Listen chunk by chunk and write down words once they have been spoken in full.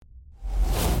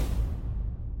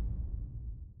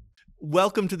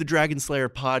Welcome to the Dragon Slayer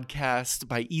podcast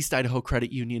by East Idaho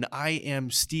Credit Union. I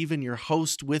am Steven, your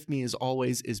host. With me, as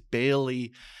always, is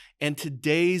Bailey. And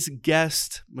today's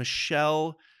guest,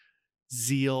 Michelle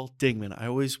Zeal Dingman. I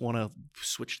always want to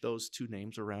switch those two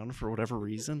names around for whatever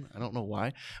reason. I don't know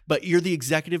why. But you're the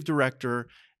executive director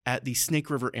at the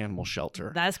Snake River Animal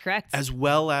Shelter. That is correct. As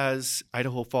well as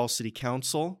Idaho Falls City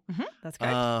Council. Mm-hmm, that's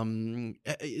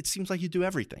correct. It seems like you do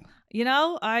everything. You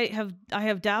know, I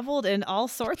have dabbled in all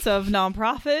sorts of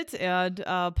nonprofit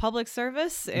and public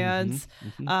service and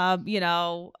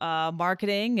marketing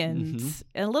and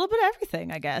a little bit of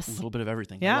everything, I guess. A little bit of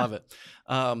everything. Yeah. I love it.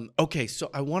 Okay, so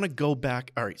I want to go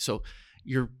back. All right, so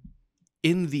you're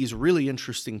in these really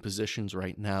interesting positions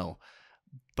right now,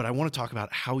 but I want to talk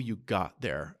about how you got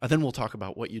there. And then we'll talk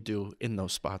about what you do in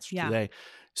those spots today.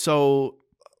 So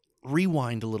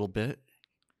rewind a little bit.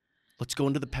 Let's go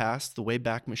into the past, the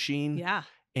Wayback Machine. Yeah.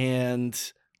 And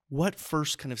what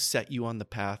first kind of set you on the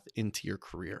path into your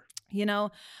career? You know,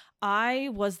 I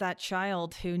was that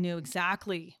child who knew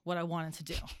exactly what I wanted to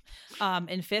do.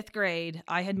 In fifth grade,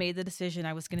 I had made the decision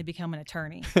I was going to become an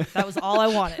attorney. That was all I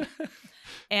wanted.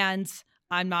 And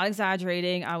I'm not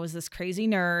exaggerating. I was this crazy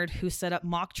nerd who set up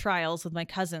mock trials with my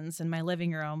cousins in my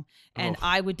living room, and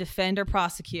I would defend or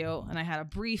prosecute. And I had a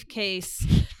briefcase,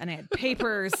 and I had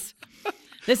papers.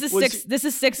 This is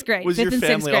sixth grade. Was fifth your and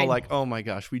family sixth grade. all like, "Oh my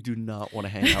gosh, we do not want to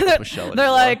hang out with Michelle anymore"?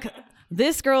 They're like,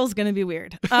 "This girl's gonna be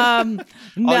weird." All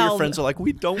your friends are like,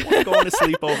 "We don't want to go on a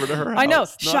sleepover to her house." I know.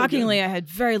 Not Shockingly, good. I had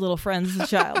very little friends as a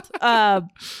child.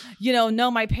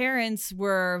 My parents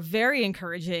were very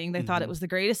encouraging. They thought it was the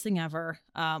greatest thing ever.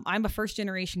 I'm a first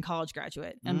generation college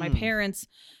graduate, and my parents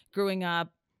growing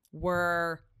up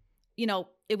were,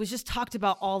 it was just talked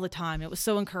about all the time. It was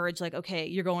so encouraged, like, okay,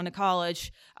 you're going to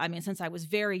college. I mean, since I was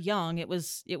very young, it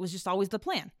was just always the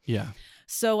plan. Yeah.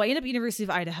 So I ended up at University of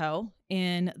Idaho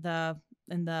in the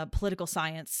political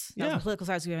science. Political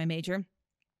science was my major,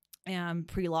 and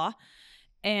pre-law.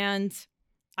 And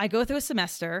I go through a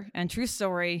semester, and true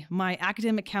story, my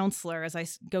academic counselor, as I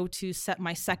go to set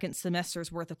my second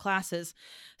semester's worth of classes,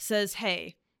 says,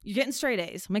 "Hey, you're getting straight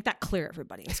A's." I'll make that clear,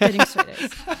 everybody. It's getting straight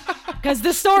A's. Because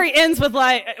the story ends with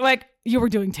like, "You were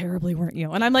doing terribly, weren't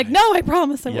you?" And I'm like, "No, I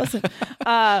promise I wasn't."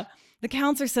 The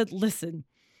counselor said, "Listen,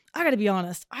 I got to be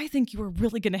honest. I think you were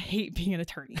really going to hate being an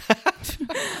attorney."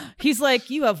 He's like,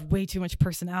 "You have way too much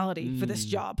personality for this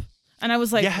job." And I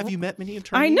was like, "Yeah, have you met many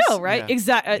attorneys?" I know, right? Yeah.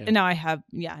 Exactly. Yeah. Now I have.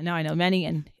 Yeah, now I know many,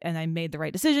 and I made the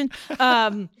right decision.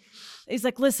 He's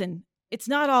like, "Listen, it's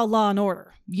not all Law and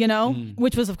Order,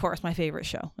 which was, of course, my favorite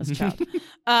show as a child."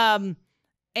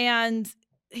 And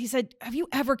he said, "Have you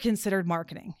ever considered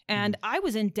marketing?" And I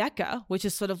was in DECA, which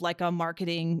is sort of like a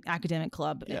marketing academic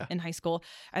club in high school.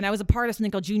 And I was a part of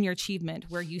something called Junior Achievement,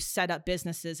 where you set up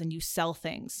businesses and you sell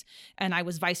things. And I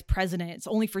was vice president. It's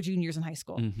only for juniors in high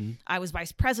school. I was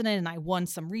vice president, and I won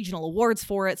some regional awards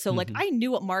for it. So I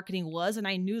knew what marketing was, and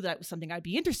I knew that it was something I'd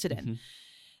be interested in.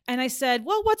 And I said,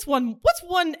 "Well, what's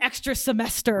one extra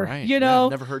semester?" Right. Yeah, I've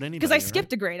never heard anybody. Because I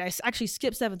skipped a grade. I actually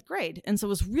skipped seventh grade. And so I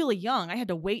was really young. I had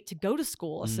to wait to go to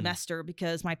school a semester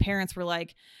because my parents were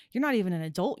like, "You're not even an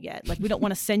adult yet. Like, we don't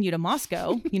want to send you to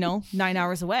Moscow, 9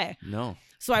 hours away." No.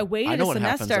 So I waited I know a what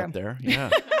semester. happens up there. Yeah.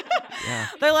 Yeah.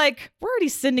 They're like, "We're already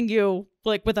sending you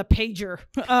like with a pager."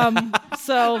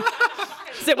 So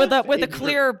sit with a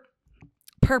clear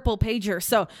purple pager.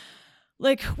 So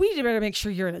we better make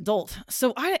sure you're an adult.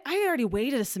 So I already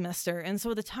waited a semester. And so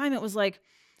at the time it was like,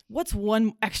 what's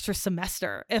one extra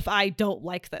semester if I don't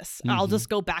like this? I'll just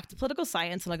go back to political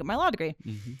science and I'll get my law degree.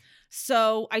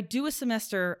 So I do a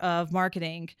semester of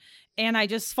marketing and I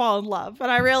just fall in love. And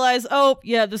I realize,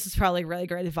 this is probably really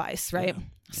great advice, right? Yeah.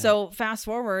 So fast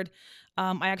forward,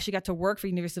 I actually got to work for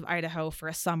University of Idaho for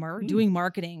a summer doing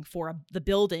marketing for the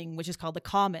building, which is called the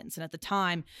Commons. And at the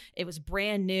time, it was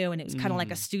brand new and it was kind of like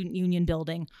a student union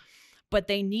building. But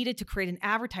they needed to create an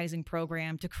advertising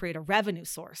program to create a revenue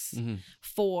source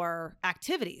for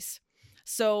activities.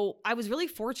 So I was really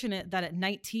fortunate that at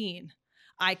 19,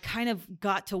 I kind of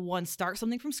got to start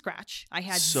something from scratch. I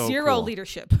had zero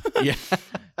leadership. Yeah.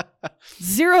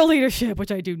 Zero leadership,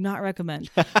 which I do not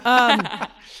recommend.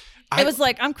 It was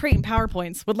like I'm creating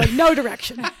PowerPoints with no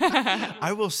direction.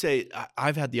 I will say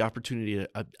I've had the opportunity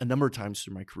a number of times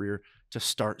through my career to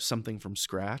start something from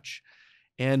scratch.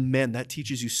 And man, that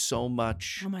teaches you so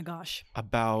much. Oh my gosh.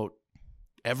 About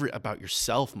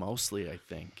yourself mostly, I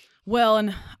think. Well,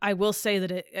 and I will say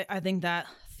that I think that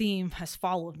theme has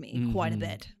followed me quite a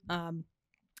bit.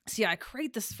 So yeah, I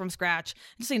create this from scratch.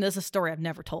 Just saying, this is a story I've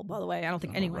never told, by the way. I don't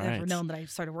think anyone ever known that I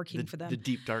started working for them. The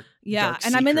deep, dark Yeah, dark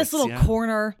and I'm in this little secrets,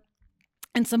 corner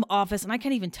in some office, and I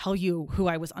can't even tell you who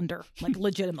I was under, like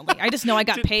legitimately. I just know I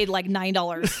got paid like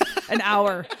 $9 an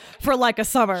hour for like a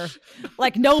summer.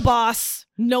 Like no boss,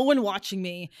 no one watching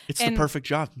me. It's the perfect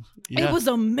job. Yeah. It was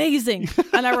amazing.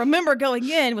 And I remember going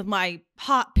in with my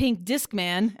hot pink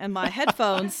Discman and my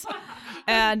headphones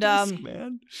and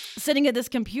sitting at this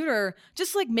computer,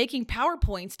 just like making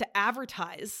PowerPoints to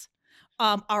advertise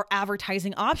our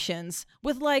advertising options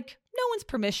with like no one's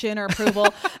permission or approval.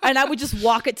 And I would just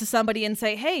walk it to somebody and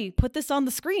say, hey, put this on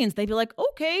the screens. They'd be like,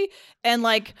 okay. And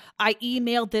like, I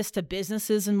emailed this to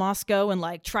businesses in Moscow and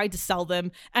like tried to sell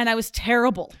them. And I was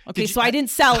terrible. Okay. So I didn't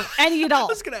sell any at all. I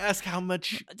was going to ask how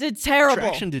much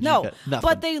traction did you get? Nothing.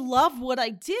 But they loved what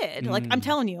I did. Like, I'm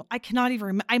telling you, I cannot even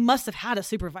remember. I must have had a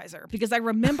supervisor because I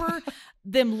remember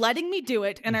them letting me do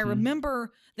it. And I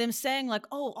remember them saying like,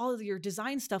 oh, all of your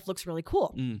design stuff looks really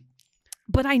cool.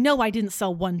 But I know I didn't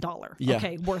sell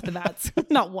 $1 worth of ads.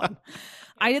 Not one.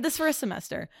 I did this for a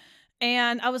semester.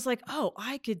 And I was like, oh,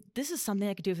 this is something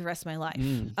I could do for the rest of my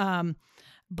life.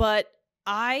 But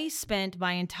I spent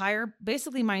my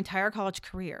entire college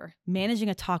career managing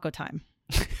a taco time.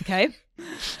 Okay.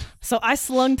 So I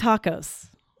slung tacos.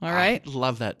 All right. I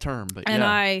love that term, but and yeah.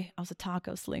 I was a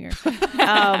taco slinger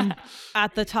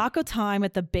at the taco time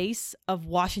at the base of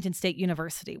Washington State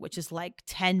University, which is like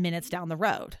 10 minutes down the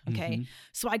road. Okay.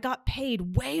 So I got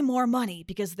paid way more money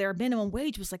because their minimum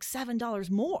wage was like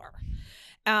 $7 more.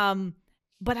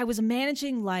 But I was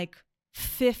managing like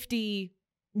 50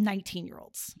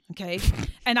 19-year-olds. Okay.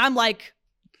 And I'm like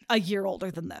a year older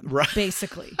than them,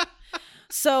 basically.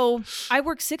 So I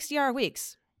worked 60-hour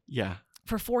weeks. Yeah.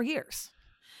 For 4 years.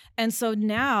 And so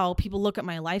now people look at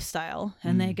my lifestyle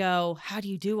and they go, how do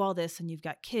you do all this? And you've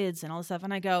got kids and all this stuff.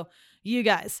 And I go, you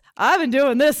guys, I've been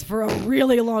doing this for a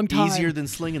really long time. Easier than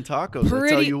slinging tacos, I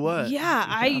tell you what.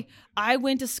 Yeah. I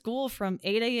went to school from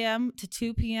 8 a.m. to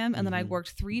 2 p.m. and then I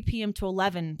worked 3 p.m. to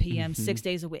 11 p.m. 6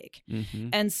 days a week.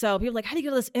 And so people are like, how do you get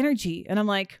all this energy? And I'm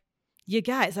like, you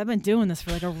guys, I've been doing this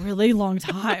for like a really long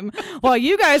time. While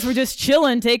you guys were just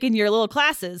chilling, taking your little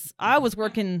classes, I was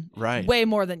working way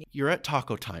more than you. You're at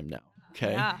taco time now,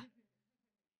 okay? Yeah.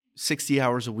 60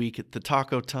 hours a week at the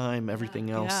taco time, everything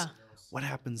else. Yeah. What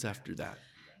happens after that?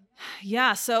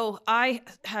 Yeah, so I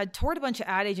had toured a bunch of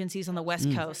ad agencies on the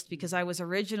West Coast because I was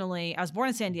born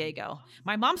in San Diego.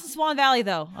 My mom's in Swan Valley,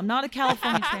 though. I'm not a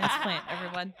California transplant,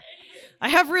 everyone. I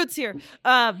have roots here.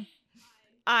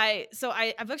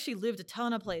 I've actually lived a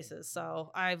ton of places.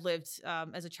 So I've lived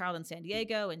as a child in San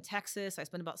Diego, in Texas. I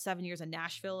spent about 7 years in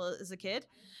Nashville as a kid.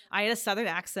 I had a Southern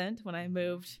accent when I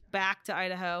moved back to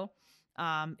Idaho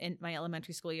in my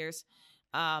elementary school years.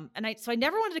 So I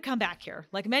never wanted to come back here.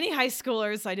 Like many high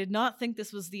schoolers, I did not think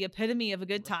this was the epitome of a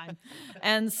good time.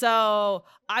 And so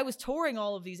I was touring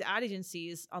all of these ad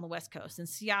agencies on the West Coast in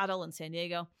Seattle and San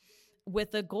Diego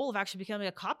with the goal of actually becoming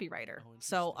a copywriter.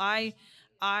 So I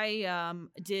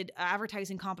did an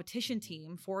advertising competition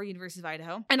team for University of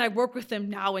Idaho, and I work with them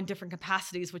now in different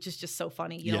capacities, which is just so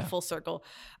funny, you know, full circle.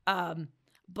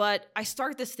 But I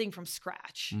started this thing from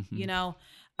scratch, you know?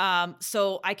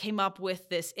 So I came up with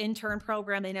this intern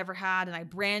program they never had,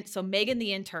 and so Megan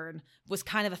the intern was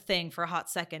kind of a thing for a hot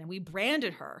second, and we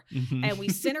branded her and we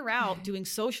sent her out doing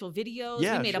social videos.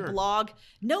 We made a blog.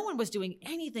 No one was doing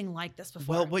anything like this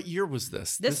before. Well, what year was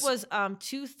this? This was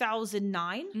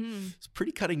 2009. It's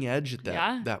pretty cutting edge at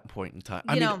that point in time.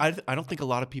 I don't think a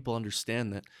lot of people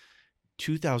understand that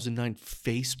 2009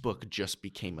 Facebook just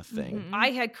became a thing.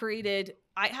 I had created,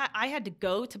 I had to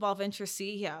go to Ball Venture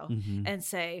CEO and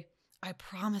say, I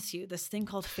promise you, this thing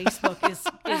called Facebook is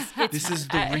this is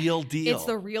the real deal. It's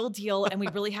the real deal, and we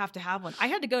really have to have one. I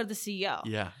had to go to the CEO.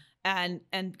 Yeah. And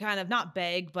kind of not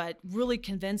beg, but really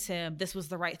convince him this was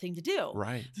the right thing to do.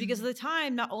 Right. Because at the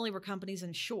time, not only were companies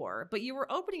unsure, but you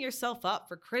were opening yourself up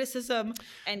for criticism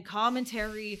and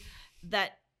commentary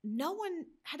that no one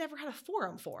had ever had a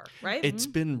forum for, right? It's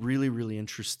been really, really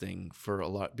interesting for a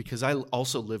lot, because I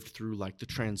also lived through like the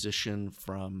transition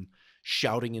from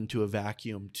shouting into a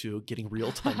vacuum to getting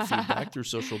real-time feedback through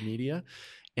social media.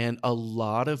 And a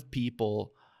lot of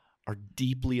people are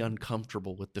deeply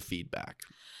uncomfortable with the feedback.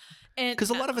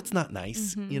 Because a lot of it's not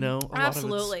nice, you know?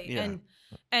 Absolutely.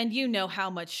 And you know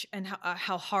how much and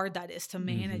how hard that is to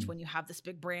manage when you have this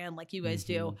big brand like you guys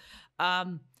do.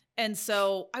 And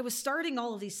so I was starting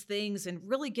all of these things and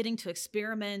really getting to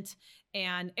experiment.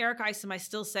 And Eric Isom, I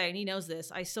still say, and he knows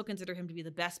this, I still consider him to be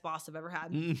the best boss I've ever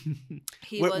had.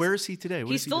 Where is he today?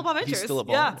 He's still at Ball Ventures. He's still at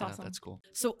Ball. Yeah, that's awesome. That's cool.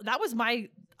 So that was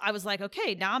I was like,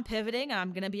 okay, now I'm pivoting and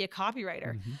I'm going to be a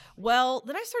copywriter. Well,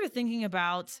 then I started thinking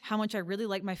about how much I really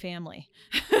like my family.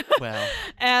 Wow.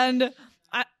 And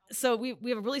so we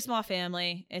have a really small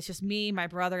family. It's just me, my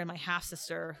brother, and my half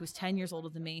sister, who's 10 years older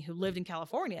than me, who lived in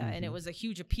California. And it was a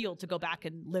huge appeal to go back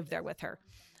and live there with her.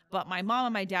 But my mom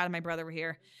and my dad and my brother were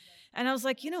here. And I was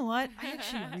like, you know what? I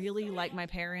actually really like my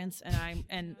parents,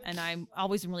 and I'm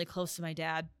always been really close to my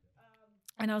dad.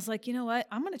 And I was like, you know what?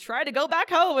 I'm going to try to go back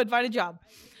home and find a job.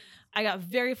 I got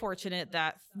very fortunate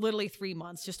that literally 3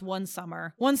 months, just one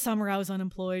summer I was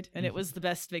unemployed, and it was the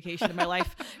best vacation of my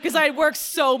life because I had worked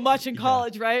so much in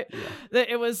college, right? Yeah. That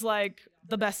it was like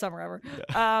the best summer ever.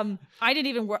 Yeah. I didn't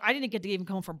even work. I didn't get to even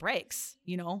come home for breaks.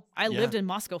 You know, I lived in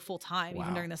Moscow full time,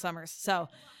 even during the summers. So,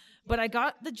 but I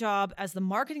got the job as the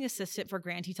marketing assistant for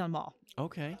Grand Teton Mall.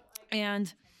 Okay.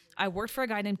 And I worked for a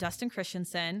guy named Dustin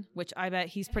Christensen, which I bet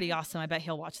he's pretty awesome. I bet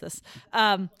he'll watch this.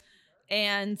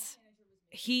 And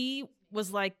he was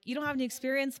like, you don't have any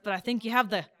experience, but I think you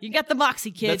get the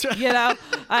moxie, kid. Right. You know,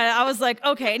 I was like,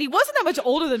 okay. And he wasn't that much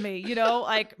older than me, you know,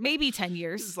 like maybe 10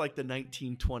 years. This is like the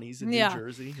 1920s in New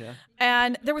Jersey. Yeah.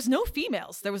 And there was no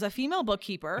females. There was a female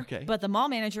bookkeeper, but the mall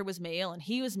manager was male, and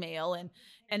he was male, and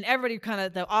everybody kind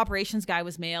of, the operations guy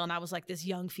was male. And I was like this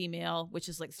young female, which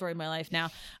is like the story of my life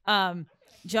now,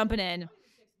 jumping in.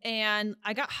 And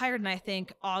I got hired in, I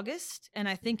think, August. And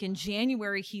I think in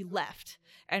January he left.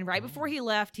 And right before he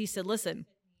left, he said, listen,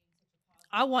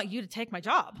 I want you to take my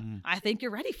job. I think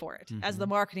you're ready for it as the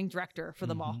marketing director for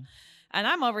the mall. And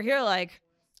I'm over here like,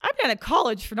 I've been at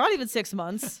college for not even 6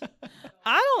 months.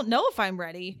 I don't know if I'm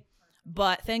ready,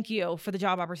 but thank you for the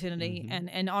job opportunity.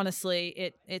 And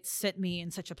honestly, it sent me in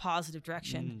such a positive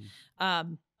direction.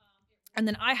 And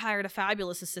then I hired a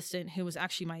fabulous assistant who was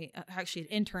actually an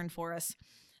intern for us.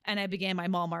 And I began my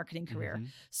mall marketing career.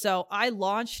 So I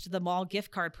launched the mall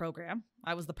gift card program.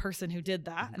 I was the person who did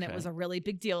that. And it was a really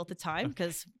big deal at the time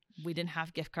because we didn't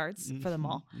have gift cards for the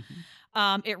mall.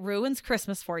 It ruins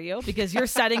Christmas for you because you're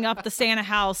setting up the Santa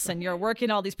house and you're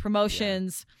working all these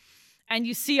promotions. And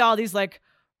you see all these like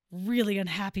really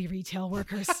unhappy retail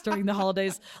workers during the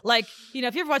holidays. Like, you know,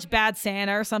 if you ever watch Bad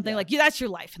Santa or something, like that's your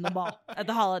life in the mall at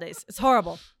the holidays. It's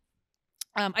horrible.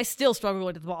 I still struggle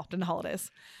going to the mall during the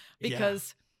holidays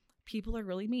because people are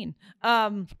really mean.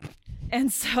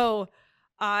 And so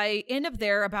I end up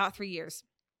there about 3 years.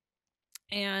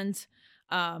 And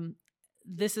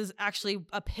this is actually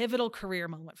a pivotal career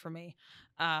moment for me.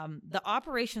 The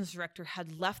operations director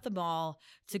had left the mall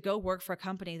to go work for a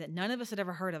company that none of us had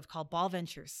ever heard of called Ball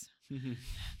Ventures.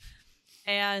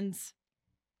 And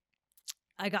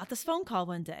I got this phone call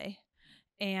one day,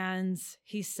 and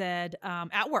he said,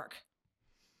 at work,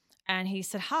 and he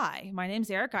said, hi, my name's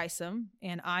Eric Isom,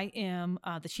 and I am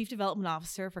the Chief Development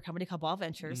Officer for a company called Ball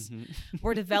Ventures.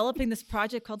 We're developing this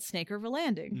project called Snake River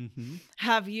Landing.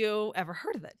 Have you ever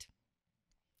heard of it?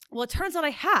 Well, it turns out I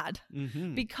had,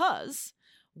 because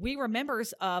we were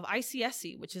members of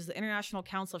ICSC, which is the International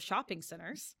Council of Shopping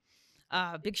Centers.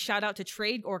 Big shout out to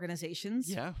trade organizations.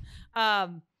 Yeah.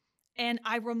 And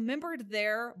I remembered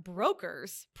their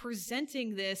brokers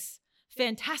presenting this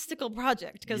fantastical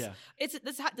project because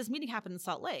this meeting happened in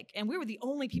Salt Lake, and we were the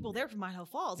only people there from Idaho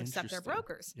Falls except their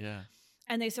brokers. Yeah.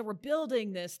 And they said, we're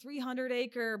building this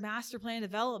 300-acre master plan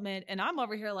development. And I'm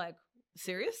over here like,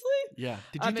 seriously? Yeah.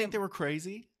 Did you think they were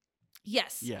crazy?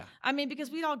 Yes. Yeah. I mean, because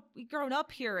we'd grown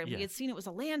up here and we had seen it was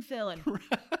a landfill, and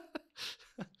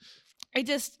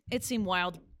it seemed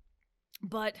wild.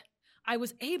 But I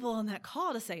was able on that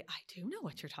call to say, I do know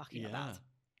what you're talking about.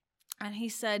 And he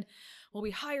said, well, we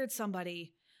hired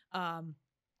somebody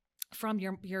from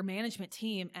your management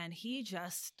team, and he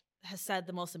just has said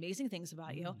the most amazing things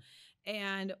about you.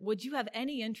 And would you have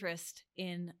any interest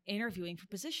in interviewing for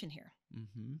position here?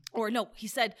 Or no, he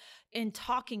said, in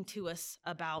talking to us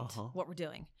about what we're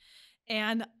doing.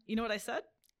 And you know what I said?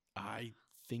 I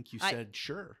think you said,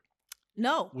 sure.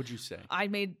 No. What'd you say?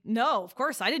 No, of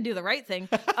course, I didn't do the right thing.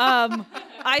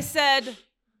 I said,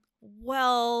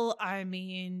 well, I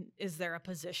mean, is there a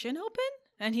position open?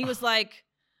 And he was like,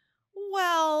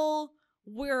 well,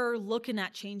 we're looking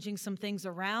at changing some things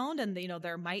around, and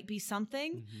there might be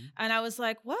something. And I was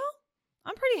like, well,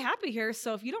 I'm pretty happy here.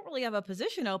 So if you don't really have a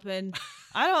position open,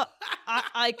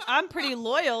 I'm pretty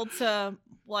loyal to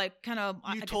like kind of.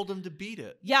 You told him to beat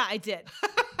it. Yeah, I did.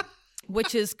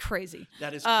 Which is crazy.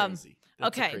 That is crazy.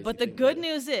 That's okay, but the good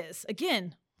news is,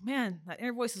 again, man, that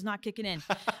inner voice is not kicking in.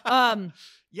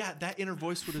 Yeah, that inner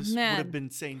voice would have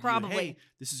been saying, to you, hey,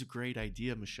 this is a great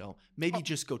idea, Michelle. Maybe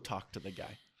just go talk to the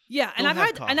guy. Yeah, and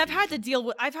I've had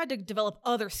to develop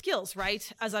other skills,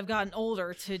 right? As I've gotten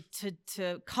older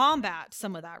to combat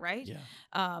some of that, right?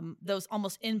 Yeah. Those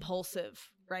almost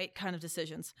impulsive, right, kind of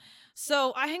decisions.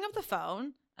 So I hang up the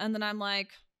phone, and then I'm like,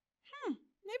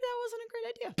 maybe that wasn't a great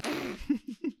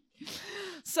idea.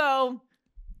 So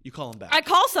You call them back. I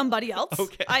call somebody else.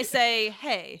 Okay. I say,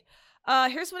 hey,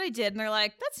 here's what I did. And they're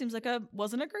like, that seems like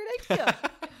wasn't a great idea.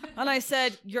 And I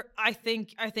said, I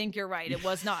think you're right. It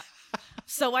was not.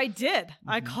 So I did.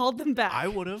 I called them back. I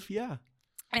would have, yeah.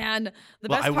 And the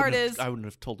best part is, I wouldn't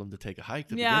have told them to take a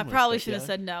hike. I probably should have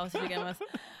said no to begin with.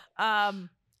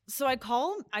 So I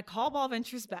call Ball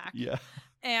Ventures back. Yeah.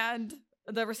 And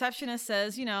the receptionist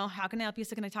says, how can I help you?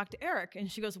 So can I talk to Eric?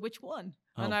 And she goes, which one?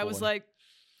 And I was like,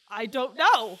 I don't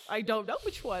know. I don't know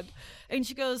which one. And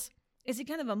she goes, is he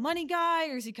kind of a money guy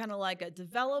or is he kind of like a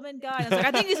development guy? And I was like,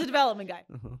 I think he's a development guy.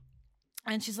 Uh-huh.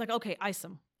 And she's like, okay, ice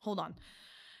him. Hold on.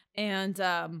 And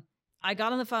I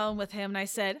got on the phone with him and I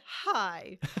said,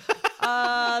 hi,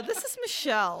 this is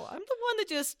Michelle. I'm the one that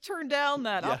just turned down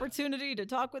that opportunity to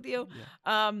talk with you.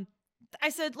 Yeah. I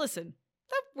said, listen,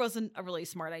 that wasn't a really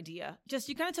smart idea. Just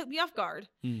you kind of took me off guard.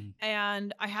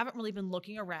 And I haven't really been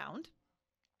looking around.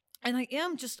 And I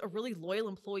am just a really loyal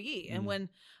employee. And when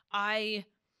I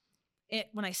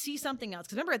see something else,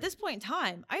 because remember at this point in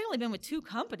time, I had only been with 2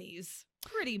 companies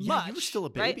pretty much. You were still a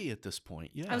baby at this point.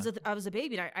 Yeah. I was a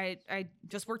baby. And I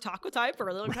just worked Taco Time for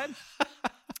a long time.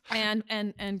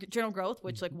 and General Growth,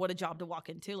 which like what a job to walk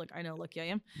into. Like I know, lucky I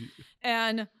am.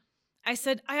 And I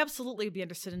said, I absolutely would be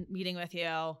interested in meeting with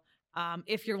you.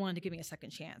 If you're willing to give me a second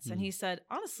chance. And he said,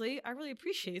 honestly, I really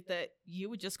appreciate that you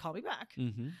would just call me back.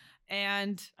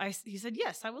 And he said,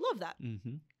 yes, I would love that.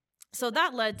 So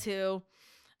that led to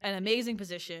an amazing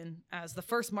position as the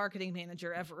first marketing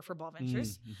manager ever for Ball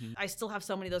Ventures. I still have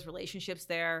so many of those relationships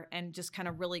there and just kind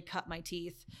of really cut my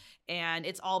teeth. And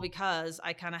it's all because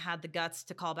I kind of had the guts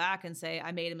to call back and say,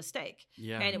 I made a mistake.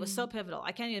 Yeah. And it was so pivotal.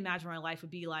 I can't even imagine what my life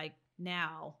would be like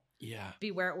now. Yeah.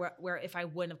 Be where if I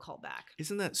wouldn't have called back.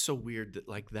 Isn't that so weird that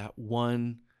like that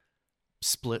one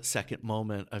split second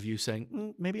moment of you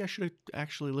saying, maybe I should have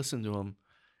actually listened to him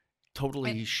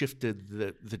totally shifted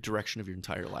the direction of your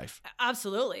entire life?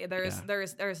 Absolutely.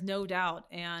 There's no doubt.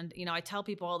 And, I tell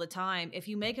people all the time, if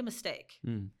you make a mistake,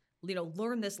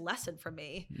 learn this lesson from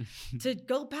me to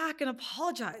go back and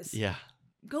apologize. Yeah.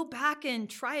 Go back and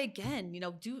try again,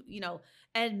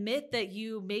 admit that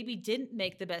you maybe didn't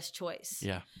make the best choice.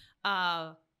 Yeah.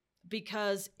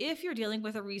 Because if you're dealing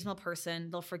with a reasonable person,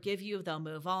 they'll forgive you, they'll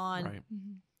move on. Right.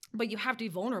 But you have to be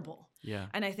vulnerable. Yeah.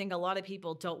 And I think a lot of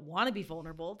people don't want to be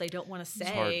vulnerable. They don't want to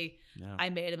say, I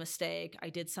made a mistake, I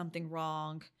did something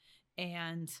wrong,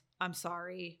 and I'm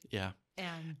sorry. Yeah.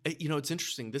 And it's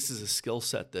interesting. This is a skill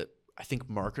set that I think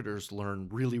marketers learn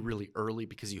really, really early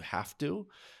because you have to.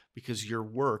 Because your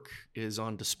work is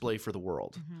on display for the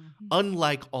world,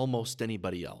 unlike almost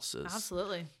anybody else's.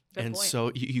 Absolutely. Good and point. So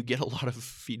you get a lot of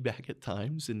feedback at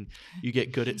times, and you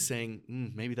get good at saying,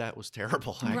 maybe that was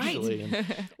terrible, actually.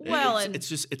 Right. And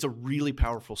it's a really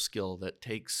powerful skill that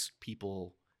takes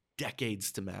people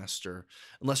decades to master,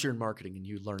 unless you're in marketing and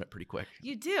you learn it pretty quick.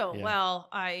 You do. Yeah. Well,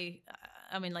 I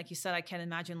mean, like you said, I can't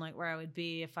imagine like where I would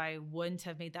be if I wouldn't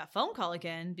have made that phone call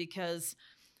again, because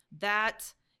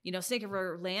that – Snake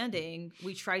River Landing,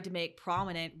 we tried to make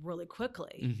prominent really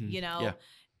quickly,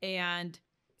 and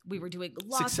we were doing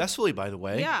lots successfully, by the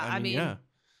way. Yeah. I mean,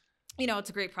 it's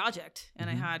a great project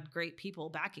and I had great people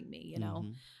backing me,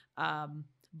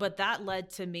 but that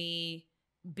led to me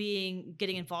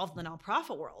getting involved in the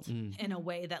nonprofit world in a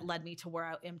way that led me to where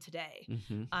I am today.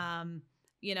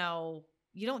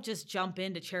 You don't just jump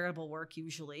into charitable work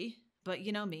usually, but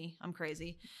me, I'm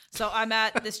crazy. So I'm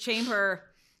at this chamber,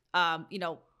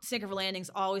 Snake River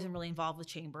Landing's always been really involved with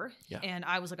Chamber. Yeah. And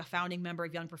I was like a founding member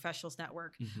of Young Professionals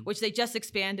Network, which they just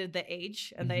expanded the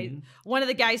age. And one of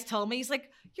the guys told me, he's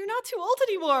like, you're not too old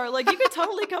anymore. Like you could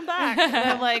totally come back. And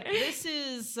I'm like, this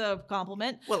is a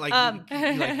compliment. Well, like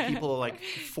people like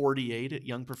 48 at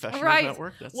Young Professionals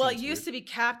Network? It used to be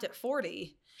capped at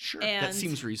 40. Sure. That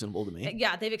seems reasonable to me.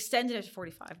 Yeah. They've extended it to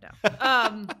 45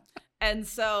 now. And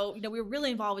so, we were really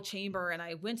involved with Chamber, and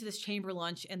I went to this Chamber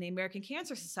lunch, and the American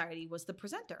Cancer Society was the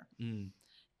presenter.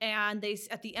 And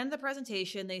at the end of the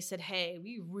presentation, they said, hey,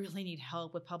 we really need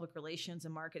help with public relations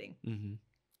and marketing.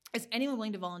 Is anyone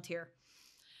willing to volunteer?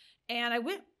 And I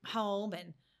went home,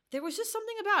 and there was just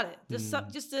something about it.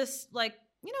 Just this, like,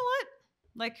 you know what?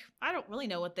 Like, I don't really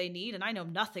know what they need, and I know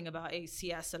nothing about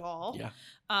ACS at all. Yeah.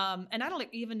 And I don't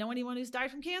even know anyone who's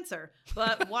died from cancer.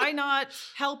 But why not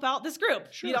help out this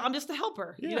group? Sure. I'm just a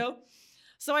helper,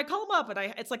 So I call them up,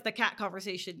 and it's like the cat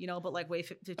conversation, but like way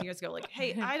 15 years ago, like,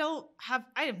 hey, I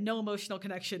have no emotional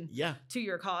connection to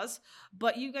your cause,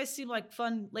 but you guys seem like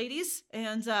fun ladies.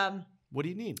 And what do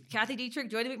you need? Kathy Dietrich,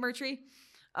 Joy McMurtry.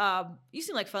 You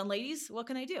seem like fun ladies. What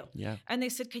can I do? Yeah. And they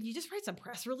said, can you just write some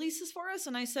press releases for us?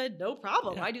 And I said, no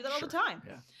problem. I do that all the time.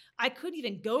 Yeah. I couldn't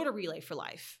even go to Relay for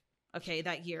Life okay,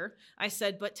 that year. I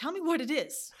said, but tell me what it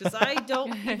is, because I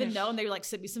don't even know. And they like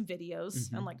sent me some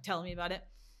videos and like telling me about it.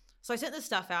 So I sent this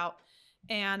stuff out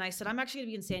and I said, I'm actually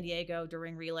gonna be in San Diego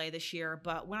during Relay this year.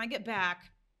 But when I get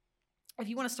back, if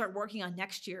you want to start working on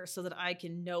next year so that I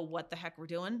can know what the heck we're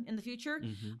doing in the future,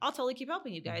 I'll totally keep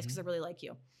helping you guys because I really like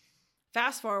you.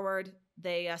 Fast forward,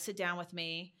 they sit down with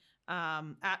me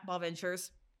at Ball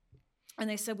Ventures and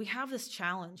they said, we have this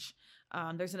challenge.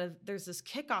 There's this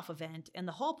kickoff event and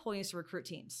the whole point is to recruit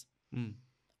teams.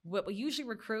 We usually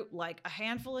recruit like a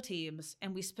handful of teams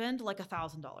and we spend like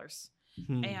 $1,000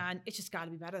 and it's just got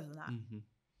to be better than that.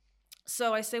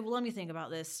 So I say, well, let me think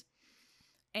about this.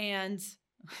 And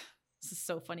this is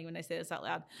so funny when I say this out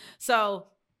loud. So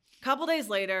a couple days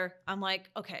later, I'm like,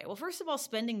 okay, well, first of all,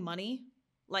 spending money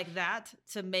like that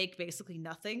to make basically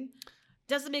nothing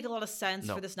doesn't make a lot of sense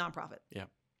for this nonprofit. Yeah.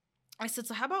 I said,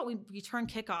 so how about we turn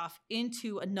kickoff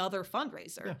into another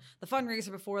fundraiser, the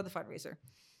fundraiser before the fundraiser.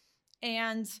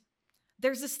 And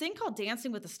there's this thing called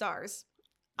Dancing with the Stars.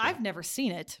 Yeah. I've never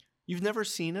seen it. You've never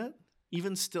seen it?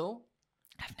 Even still?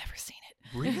 I've never seen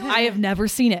it. Really? I have never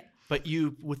seen it. But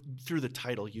through the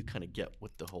title, you kind of get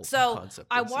what the whole concept is.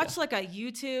 I watched like a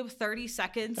YouTube 30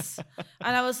 seconds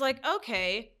and I was like,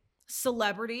 okay,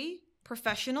 celebrity,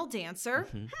 professional dancer.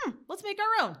 Let's make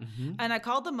our own. And I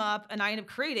called them up and I ended up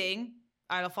creating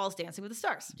Idaho Falls Dancing with the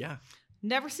Stars. Yeah.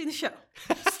 Never seen the show.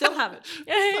 Still haven't.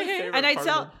 And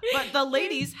but the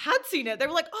ladies had seen it. They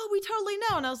were like, oh, we totally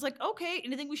know. And I was like, okay,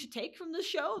 anything we should take from the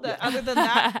show other than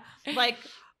that, like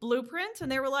blueprint?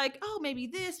 And they were like, oh, maybe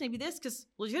this, because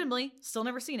legitimately still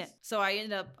never seen it. So I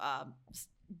ended up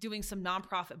doing some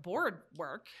nonprofit board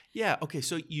work. Yeah. Okay.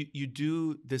 So you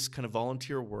do this kind of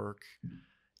volunteer work.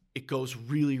 It goes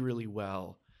really, really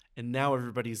well. And now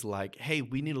everybody's like, hey,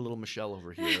 we need a little Michelle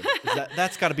over here.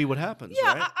 That's got to be what happens,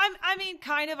 right? I mean,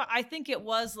 kind of. I think it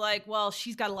was like, well,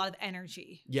 she's got a lot of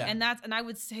energy. Yeah. And I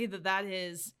would say that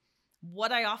is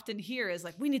what I often hear is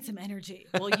like, we need some energy.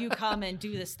 Will you come and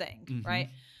do this thing, right?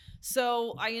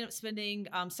 So I ended up spending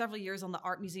several years on the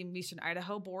Art Museum of Eastern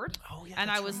Idaho board. Oh, yeah. And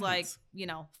I was like,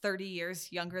 30 years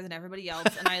younger than everybody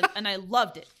else. And I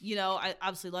loved it. I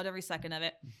absolutely loved every second of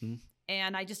it.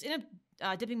 And I just ended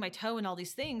up dipping my toe in all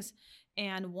these things.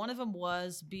 And one of them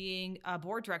was being a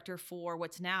board director for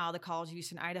what's now the College of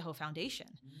Eastern Idaho Foundation.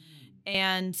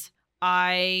 And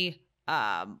I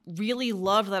really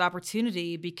loved that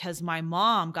opportunity because my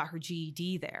mom got her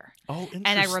GED there. Oh, interesting.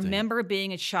 And I remember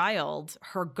being a child,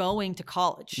 her going to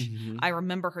college. I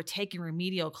remember her taking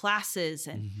remedial classes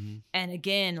and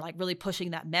again, like really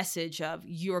pushing that message of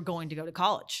you're going to go to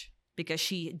college because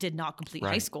she did not complete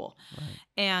high school.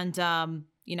 And,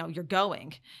 you're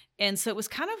going. And so it was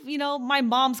kind of, my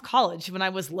mom's college when I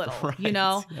was little,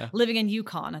 living in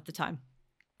Yukon at the time.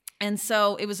 And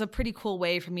so it was a pretty cool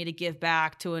way for me to give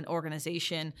back to an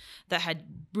organization that had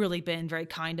really been very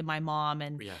kind to my mom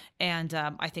and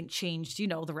I think changed,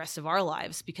 the rest of our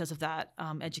lives because of that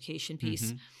education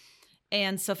piece.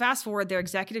 And so fast forward, their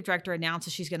executive director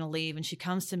announces she's going to leave and she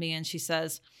comes to me and she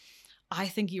says, I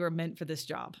think you were meant for this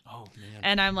job. Oh, man.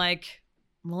 And I'm like,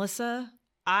 Melissa,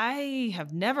 I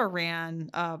have never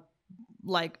ran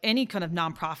like any kind of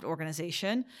nonprofit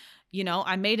organization.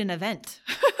 I made an event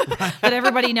that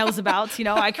everybody knows about.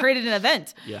 I created an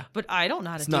event, but I don't know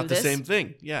how to do this. It's not the same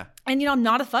thing. Yeah. And, I'm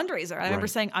not a fundraiser. I remember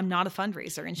saying, I'm not a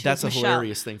fundraiser. And that's a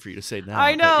hilarious thing for you to say now.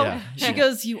 I know. She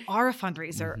goes, you are a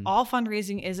fundraiser. All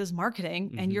fundraising is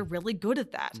marketing and you're really good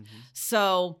at that.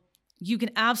 So you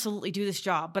can absolutely do this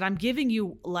job, but I'm giving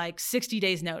you like 60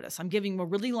 days notice. I'm giving you a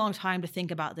really long time to think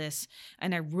about this.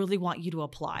 And I really want you to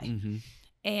apply.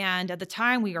 And at the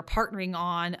time we were partnering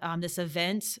on this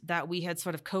event that we had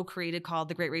sort of co-created called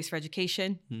the Great Race for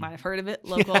Education. Might have heard of it,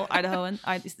 local Idahoan,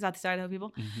 Southeast Idaho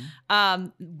people.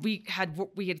 We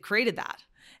had created that.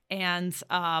 And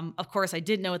of course, I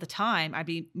didn't know at the time I'd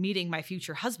be meeting my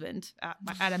future husband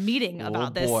at a meeting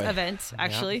about this event,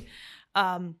 actually.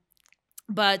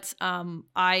 But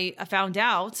I found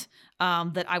out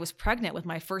that I was pregnant with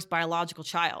my first biological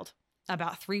child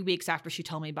about 3 weeks after she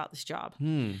told me about this job.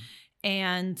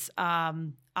 And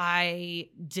I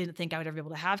didn't think I would ever be able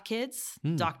to have kids.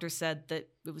 Doctor said that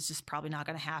it was just probably not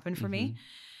going to happen for me.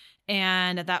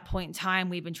 And at that point in time,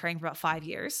 we've been training for about 5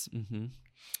 years.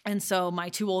 And so my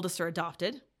two oldest are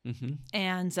adopted.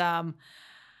 And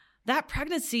that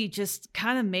pregnancy just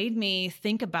kind of made me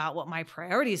think about what my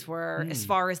priorities were as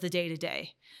far as the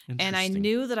day-to-day. And I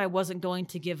knew that I wasn't going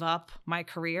to give up my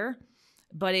career,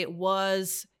 but it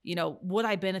was, would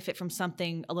I benefit from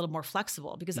something a little more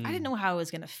flexible? Because I didn't know how I was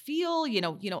going to feel,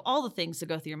 all the things that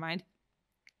go through your mind.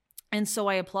 And so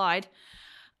I applied.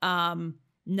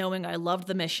 knowing I loved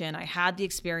the mission, I had the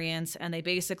experience, and they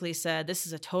basically said, this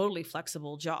is a totally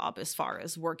flexible job as far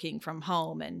as working from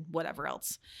home and whatever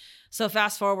else. So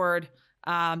fast forward,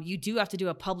 you do have to do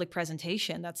a public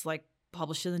presentation that's like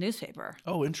published in the newspaper.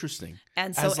 Oh, interesting.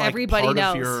 And so everybody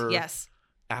knows, yes,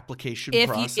 application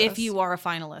process. If you are a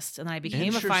finalist, and I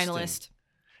became a finalist.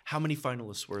 How many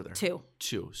finalists were there?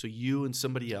 2. So you and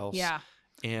somebody else. Yeah.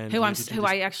 And who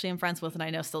I actually am friends with and I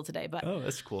know still today. But oh,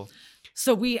 that's cool.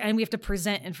 So we have to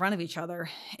present in front of each other,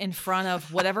 in front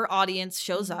of whatever audience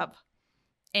shows up,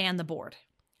 and the board.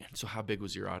 And so how big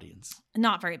was your audience?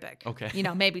 Not very big. Okay.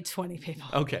 maybe 20 people.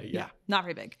 Okay, yeah. Not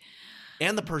very big.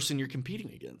 And the person you're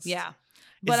competing against. Yeah.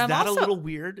 But Is that a little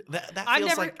weird? That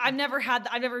feels like I've never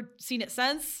seen it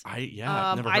since. I've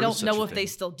never heard I don't of such know a if thing. they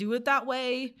still do it that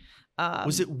way.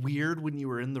 Was it weird when you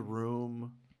were in the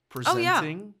room presenting? Oh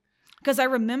yeah. Because I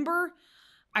remember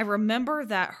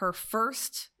that her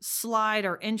first slide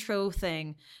or intro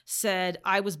thing said,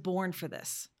 "I was born for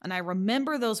this." And I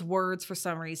remember those words for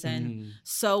some reason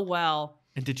so well.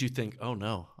 And did you think, oh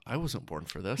no, I wasn't born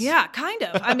for this? Yeah, kind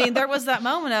of. I mean, there was that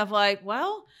moment of like,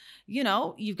 well,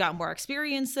 you've got more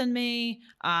experience than me.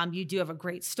 You do have a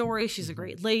great story. She's a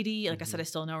great lady. Like I said, I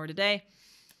still know her today.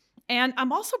 And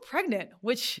I'm also pregnant,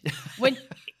 which when,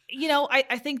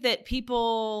 I think that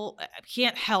people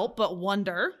can't help but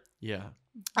wonder. Yeah.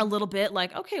 A little bit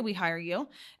like, okay, we hire you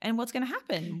and what's going to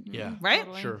happen? Yeah. Right?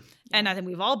 Totally. Sure. And I think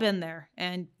we've all been there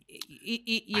and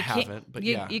you can't, haven't, but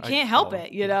you can't help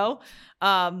it,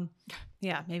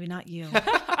 yeah, maybe not you.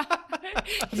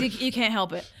 You can't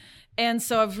help it. And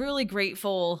so I'm really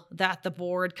grateful that the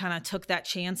board kind of took that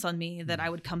chance on me that I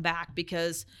would come back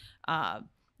because,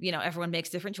 everyone makes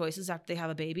different choices after they have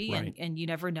a baby right. and you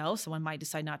never know. Someone might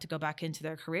decide not to go back into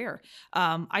their career.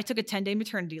 I took a 10-day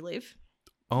maternity leave.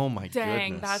 Oh my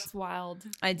Dang, goodness. that's wild.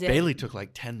 I did. Bailey took like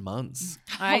 10 months.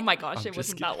 Oh my gosh, it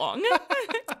wasn't that long.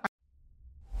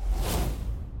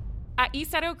 At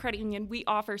East Idaho Credit Union, we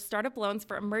offer startup loans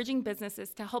for emerging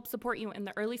businesses to help support you in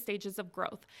the early stages of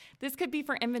growth. This could be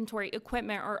for inventory,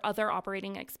 equipment, or other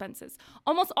operating expenses.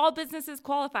 Almost all businesses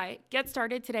qualify. Get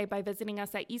started today by visiting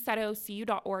us at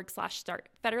eastidahocu.org/start.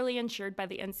 Federally insured by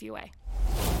the NCUA.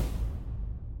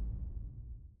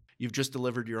 You've just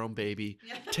delivered your own baby.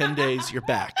 10 days, you're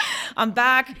back. I'm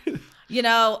back,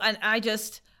 and I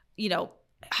just,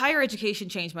 higher education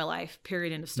changed my life,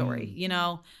 period, end of story.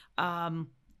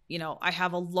 I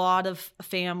have a lot of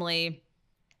family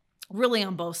really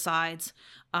on both sides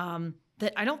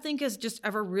that I don't think has just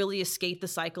ever really escaped the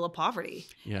cycle of poverty.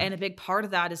 Yeah. And a big part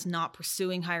of that is not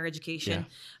pursuing higher education.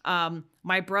 Yeah.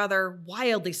 My brother,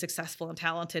 wildly successful and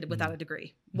talented without a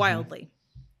degree, wildly.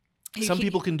 Some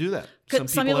people can do that.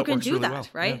 Some people can do really that, well.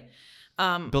 right?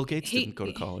 Yeah. Bill Gates didn't go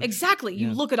to college. Exactly.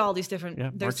 You look at all these different... Yeah.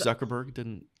 Mark Zuckerberg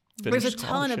didn't finish There's a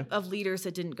ton of leaders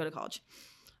that didn't go to college.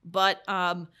 But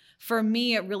for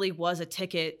me, it really was a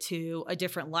ticket to a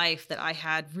different life that I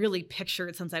had really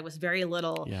pictured since I was very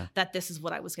little, that this is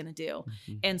what I was going to do.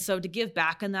 Mm-hmm. And so to give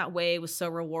back in that way was so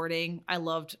rewarding. I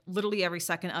loved literally every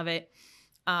second of it.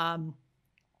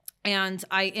 And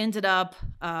I ended up,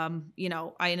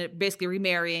 basically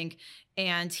remarrying,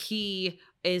 and he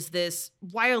is this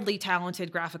wildly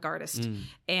talented graphic artist.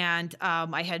 And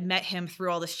I had met him through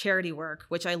all this charity work,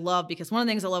 which I love because one of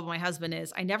the things I love with my husband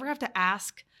is I never have to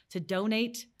ask to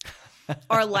donate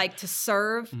or like to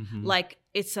serve. Mm-hmm. Like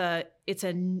I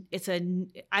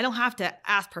don't have to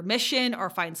ask permission or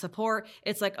find support.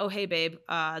 It's like, oh, hey babe,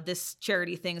 this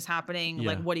charity thing's happening. Yeah.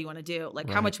 Like, what do you want to do?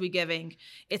 Like, how much are we giving?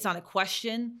 It's not a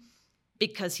question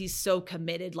because he's so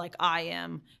committed like I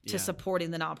am to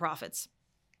supporting the nonprofits.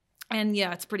 And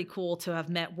it's pretty cool to have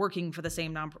met working for the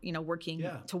same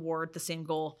toward the same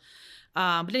goal.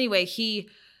 But anyway, he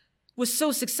was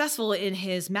so successful in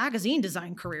his magazine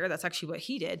design career. That's actually what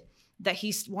he did, that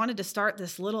he wanted to start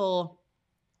this little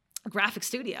graphic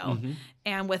studio. Mm-hmm.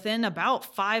 And within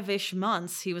about 5-ish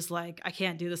months, he was like, I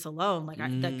can't do this alone. Like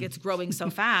it's growing so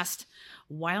fast.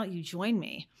 Why don't you join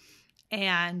me?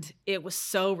 And it was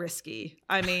so risky.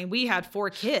 I mean, we had 4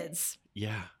 kids.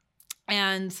 Yeah.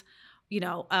 And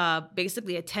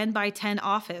basically a 10 by 10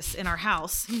 office in our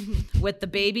house with the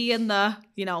baby in the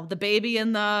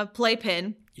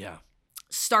playpen. Yeah.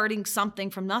 Starting something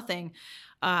from nothing,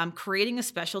 creating a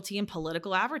specialty in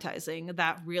political advertising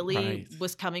that really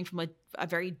was coming from a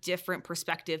very different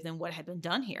perspective than what had been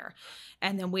done here.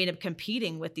 And then we ended up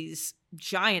competing with these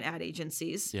giant ad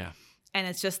agencies. Yeah. And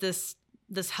it's just this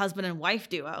husband and wife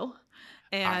duo.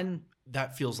 And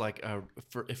that feels like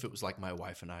if it was like my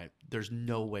wife and I, there's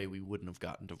no way we wouldn't have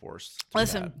gotten divorced.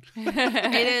 Listen,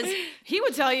 it is. He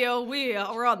would tell you we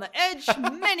were on the edge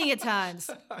many a times.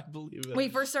 I believe it. When we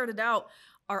first started out,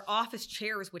 our office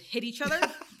chairs would hit each other.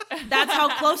 That's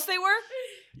how close they were.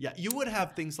 Yeah, you would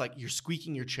have things like you're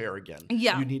squeaking your chair again.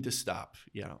 Yeah. You need to stop.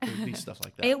 Yeah, it would be stuff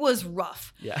like that. It was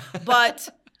rough. Yeah. But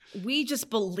we just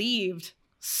believed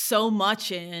so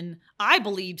much I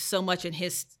believed so much in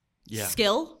his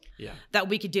skill that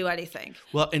we could do anything.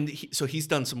 Well, and so he's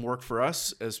done some work for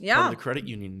us as part of the credit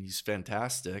union. He's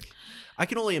fantastic. I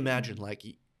can only imagine, like,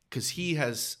 because he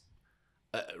has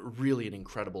really an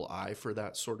incredible eye for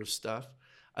that sort of stuff.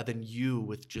 Then you,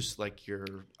 with just like your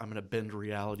I'm going to bend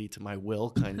reality to my will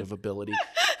kind of ability,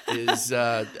 is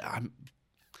I'm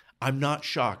not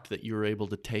shocked that you were able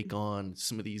to take on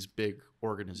some of these big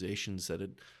organizations that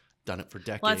had done it for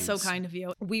decades. Well, that's so kind of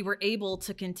you. We were able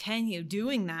to continue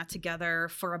doing that together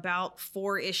for about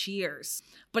 4-ish years.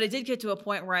 But it did get to a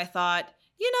point where I thought,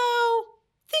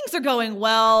 things are going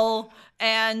well,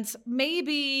 and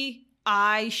maybe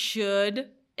I should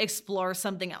explore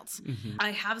something else. Mm-hmm.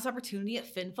 I have this opportunity at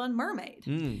FinFun Mermaid,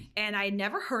 and I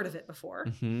never heard of it before.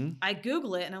 Mm-hmm. I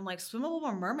Google it, and I'm like,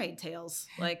 swimmable mermaid tails.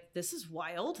 Like, this is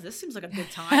wild. This seems like a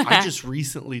good time. I just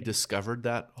recently discovered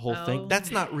that whole thing. That's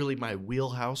not really my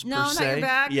wheelhouse per se. No, not your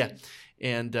bag. Yeah,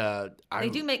 and they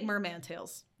do make merman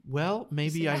tails. Well,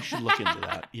 maybe I should look into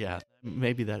that. Yeah,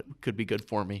 maybe that could be good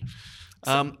for me.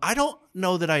 I don't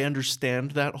know that I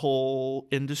understand that whole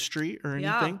industry or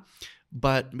anything,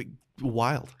 but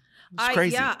wild. It's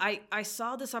crazy. I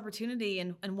saw this opportunity,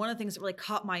 and one of the things that really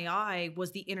caught my eye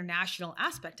was the international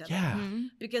aspect of it. Mm-hmm.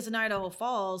 Because in Idaho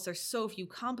Falls, there's so few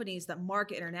companies that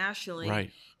market internationally.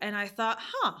 Right. And I thought,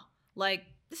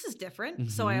 this is different. Mm-hmm.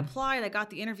 So I applied, I got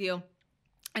the interview,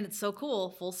 and it's so cool,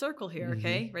 full circle here,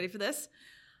 okay? Ready for this?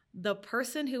 The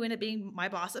person who ended up being my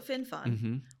boss at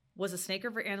FinFun was a Snake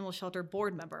River Animal Shelter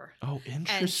board member. Oh,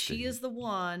 interesting. And she is the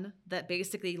one that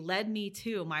basically led me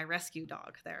to my rescue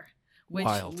dog there, which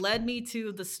led me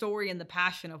to the story and the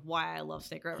passion of why I love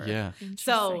Snake River. Yeah.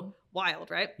 So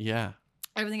wild, right? Yeah.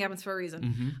 Everything happens for a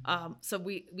reason. Mm-hmm. So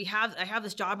I have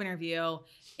this job interview,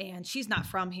 and she's not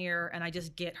from here, and I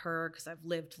just get her because I've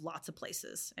lived lots of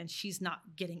places, and she's not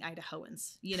getting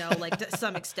Idahoans, to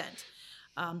some extent.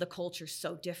 The culture's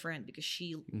so different because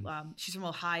she's from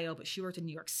Ohio, but she worked in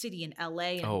New York City and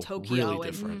LA and Tokyo. Really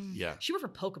different. Yeah. She worked for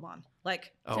Pokemon.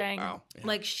 Dang. Wow. Yeah.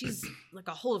 Like, she's like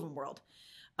a whole different world.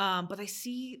 But I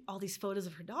see all these photos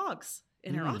of her dogs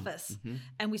in her office,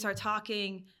 and we start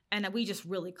talking, and we just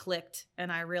really clicked.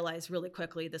 And I realized really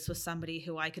quickly this was somebody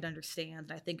who I could understand,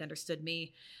 and I think understood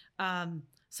me.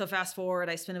 So fast forward,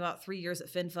 I spent about 3 years at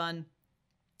FinFun,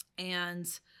 and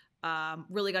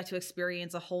really got to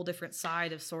experience a whole different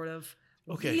side of sort of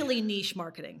really niche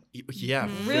marketing. Yeah,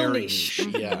 real very niche.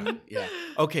 Yeah.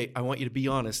 Okay, I want you to be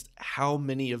honest. How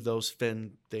many of those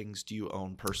fin things do you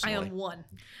own personally? I own one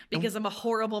because I'm a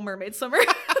horrible mermaid swimmer.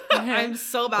 I'm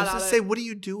so bad at it. Say, what do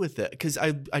you do with it? Because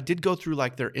I did go through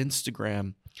like their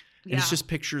Instagram. And it's just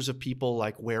pictures of people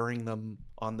like wearing them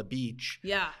on the beach.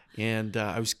 Yeah. And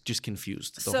I was just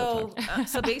confused the whole time.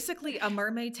 So basically a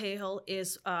mermaid tail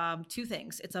is 2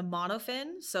 things. It's a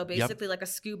monofin. So basically like a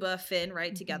scuba fin,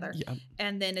 right, together. Yep.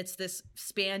 And then it's this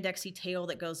spandexy tail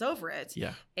that goes over it.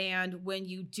 Yeah. And when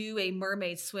you do a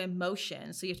mermaid swim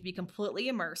motion, so you have to be completely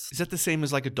immersed. Is that the same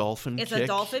as like a dolphin kick? It's a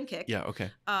dolphin kick. Yeah,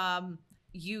 okay.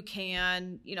 You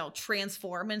can,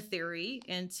 transform in theory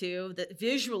into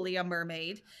visually a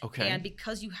mermaid. Okay. And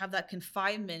because you have that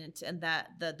confinement and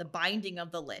that the binding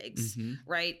of the legs,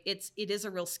 right? It is a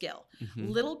real skill.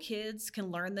 Little kids can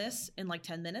learn this in like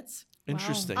 10 minutes.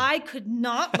 Interesting. Wow. I could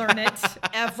not learn it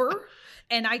ever.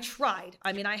 And I tried.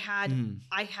 I mean, I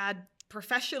had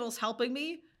professionals helping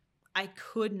me. I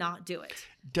could not do it.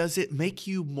 Does it make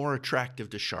you more attractive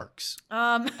to sharks?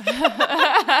 I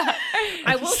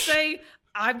will say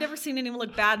I've never seen anyone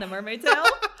look bad in a mermaid tail.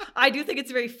 I do think it's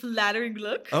a very flattering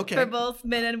look for both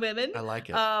men and women. I like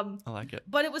it.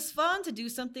 But it was fun to do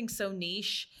something so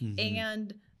niche,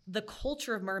 and the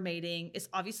culture of mermaiding is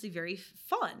obviously very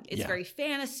fun. It's very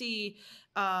fantasy.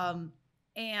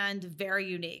 And very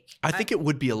unique. I think it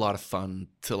would be a lot of fun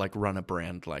to like run a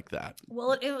brand like that.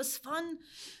 Well, it was fun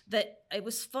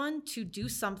to do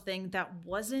something that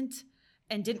wasn't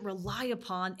and didn't rely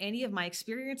upon any of my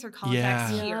experience or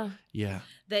contacts here. Yeah.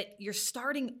 That you're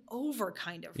starting over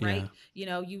kind of, right?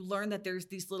 You learn that there's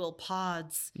these little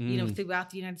pods, throughout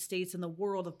the United States and the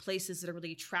world of places that are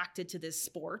really attracted to this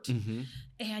sport.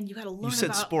 And you got to learn about. You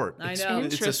said sport. I know.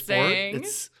 It's a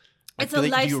sport. It's a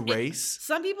lifestyle. You race?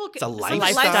 Some people. It's a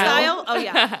lifestyle. Oh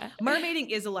yeah, mermaiding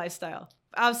is a lifestyle.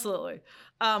 Absolutely.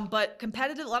 But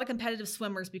a lot of competitive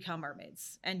swimmers become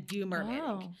mermaids and do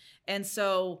mermaiding. And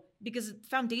so, because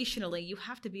foundationally, you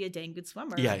have to be a dang good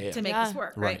swimmer to make this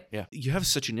work, right? Yeah. You have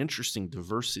such an interesting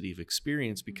diversity of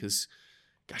experience because,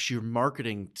 gosh, you're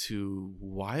marketing to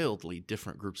wildly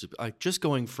different groups of, like, just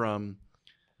going from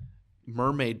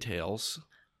mermaid tails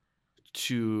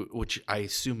to, which I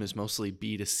assume is mostly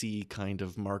B2C kind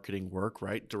of marketing work,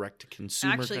 right? Direct to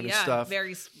consumer kind of stuff.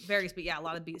 Varies, but yeah, a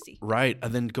lot of B2C. Right.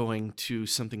 And then going to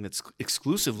something that's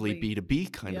exclusively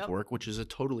B2B kind of work, which is a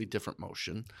totally different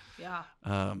motion. Yeah.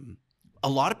 A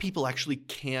lot of people actually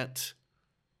can't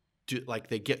do, like,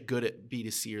 they get good at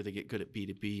B2C or they get good at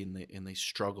B2B and they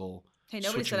struggle. Hey,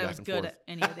 nobody said I was good at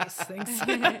any of these things.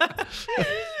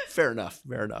 Fair enough.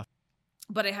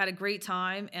 But I had a great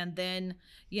time. And then,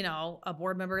 a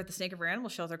board member at the Snake River Animal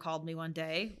Shelter called me one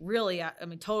day,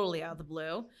 totally out of the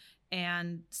blue,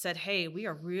 and said, hey, we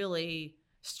are really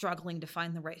struggling to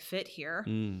find the right fit here.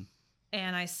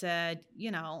 And I said,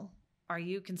 are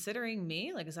you considering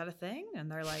me? Like, is that a thing? And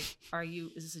they're like,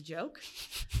 is this a joke?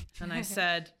 And I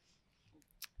said,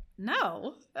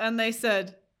 no. And they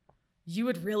said, you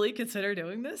would really consider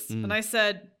doing this? And I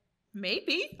said,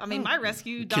 maybe. My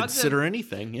rescue dogs consider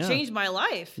anything. Yeah, changed my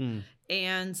life.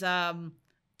 And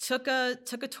took a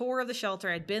tour of the shelter.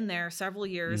 I'd been there several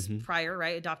years prior,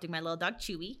 right? Adopting my little dog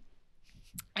Chewy,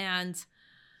 and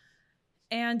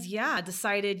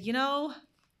decided,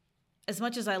 as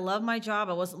much as I love my job,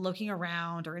 I wasn't looking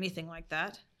around or anything like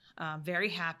that. Very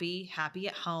happy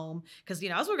at home, because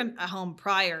I was working at home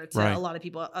prior to a lot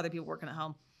of other people working at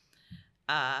home.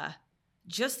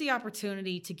 Just the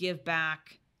opportunity to give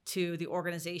back to the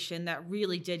organization that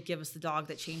really did give us the dog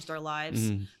that changed our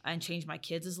lives and changed my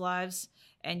kids' lives.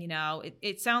 And,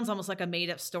 it sounds almost like a made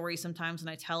up story sometimes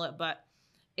when I tell it, but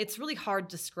it's really hard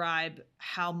to describe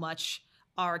how much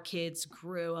our kids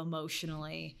grew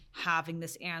emotionally having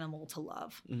this animal to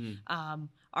love.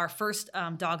 Our first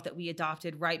dog that we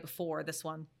adopted right before this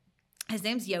one, his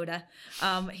name's Yoda.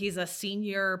 He's a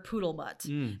senior poodle mutt,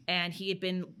 and he had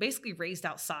been basically raised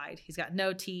outside. He's got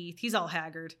no teeth. He's all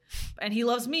haggard, and he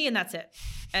loves me, and that's it.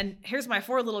 And here's my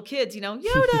 4 little kids,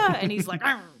 Yoda, and he's like,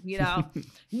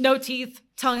 no teeth,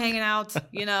 tongue hanging out.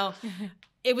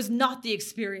 It was not the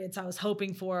experience I was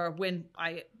hoping for when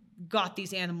I got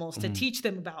these animals to teach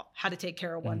them about how to take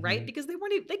care of one, right? Because they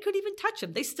couldn't even touch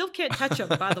them. They still can't touch them,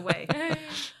 by the way.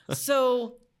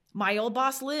 So my old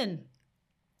boss, Lynn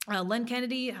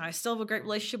Kennedy, I still have a great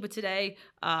relationship with today.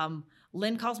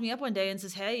 Lynn calls me up one day and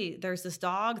says, hey, there's this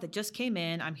dog that just came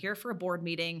in. I'm here for a board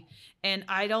meeting, and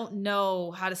I don't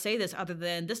know how to say this other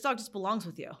than this dog just belongs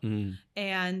with you.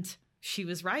 And she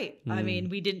was right.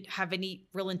 We didn't have any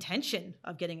real intention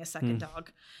of getting a second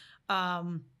dog.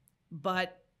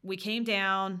 But we came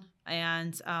down,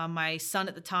 and my son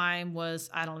at the time was,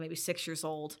 I don't know, maybe 6 years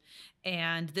old.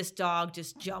 And this dog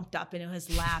just jumped up into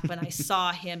his lap, and I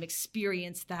saw him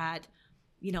experience that,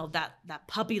 that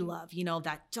puppy love,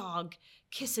 that dog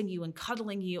kissing you and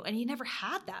cuddling you. And he never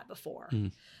had that before.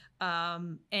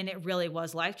 And it really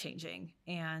was life-changing.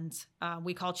 And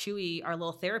we call Chewy our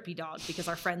little therapy dog, because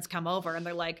our friends come over and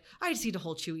they're like, I just need to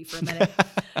hold Chewy for a minute,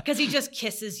 because he just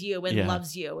kisses you and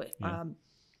loves you.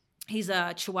 He's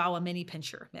a Chihuahua mini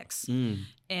pincher mix.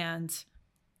 And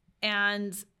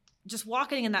just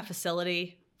walking in that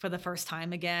facility for the first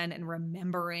time again and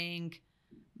remembering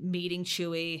meeting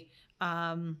Chewy,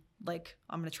 I'm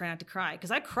going to try not to cry,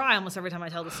 because I cry almost every time I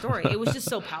tell the story. It was just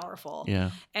so powerful.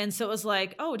 And so it was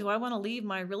like, oh, do I want to leave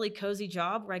my really cozy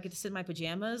job where I get to sit in my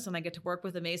pajamas and I get to work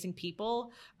with amazing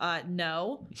people?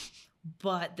 No,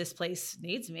 but this place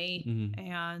needs me.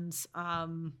 And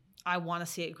I want to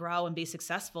see it grow and be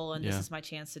successful, and this is my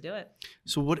chance to do it.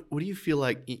 So what do you feel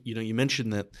like, you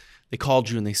mentioned that they called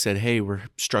you and they said, hey, we're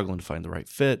struggling to find the right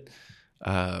fit.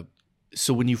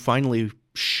 So when you finally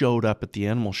showed up at the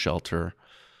animal shelter,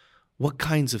 what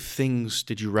kinds of things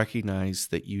did you recognize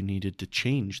that you needed to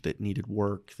change, that needed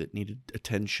work, that needed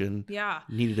attention,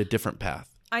 needed a different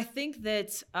path? I think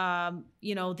that,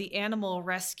 the animal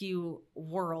rescue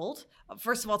world,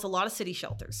 first of all, it's a lot of city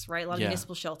shelters, right? A lot of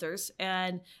municipal shelters,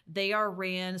 and they are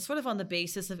ran sort of on the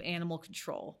basis of animal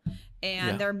control.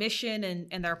 And their mission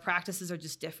and their practices are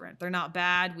just different. They're not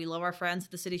bad. We love our friends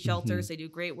at the city shelters. They do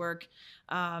great work.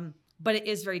 But it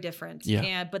is very different.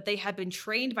 But they have been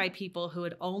trained by people who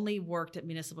had only worked at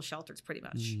municipal shelters pretty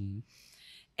much.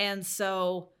 And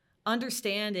so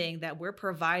understanding that we're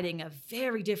providing a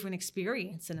very different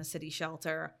experience in a city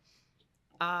shelter,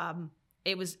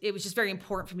 it was just very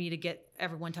important for me to get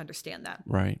everyone to understand that.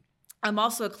 Right. I'm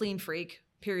also a clean freak,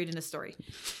 period, in the story.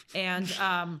 And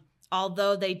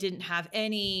although they didn't have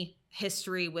any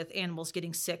history with animals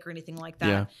getting sick or anything like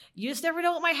that, you just never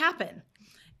know what might happen.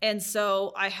 And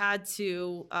so I had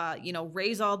to,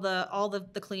 raise all the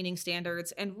cleaning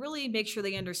standards and really make sure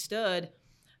they understood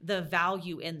the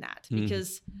value in that.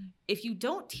 Because if you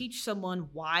don't teach someone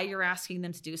why you're asking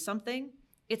them to do something,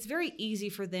 it's very easy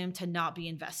for them to not be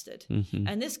invested.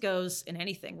 And this goes in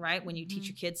anything, right? When you teach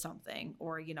your kids something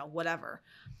or, you know, whatever.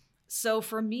 So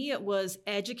for me, it was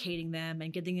educating them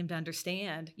and getting them to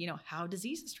understand, you know, how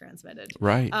disease is transmitted.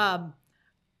 Right.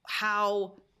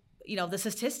 How, you know, the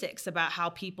statistics about how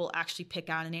people actually pick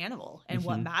out an animal and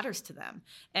what matters to them,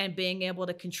 and being able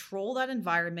to control that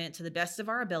environment to the best of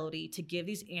our ability to give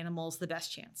these animals the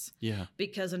best chance. Yeah.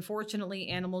 Because unfortunately,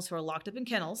 animals who are locked up in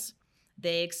kennels,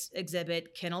 they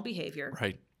exhibit kennel behavior.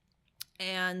 Right.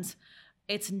 And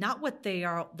it's not what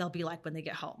they'll be like when they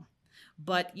get home.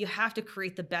 But you have to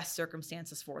create the best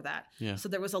circumstances for that. Yeah. So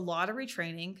there was a lot of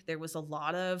retraining. There was a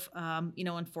lot of, you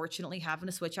know, unfortunately having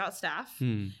to switch out staff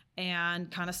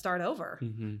and kind of start over.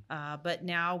 But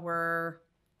now we're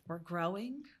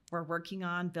growing. We're working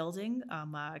on building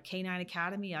a Canine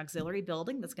Academy auxiliary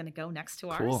building that's going to go next to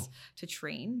ours to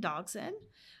train dogs in.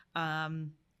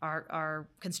 Our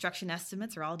construction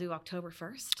estimates are all due October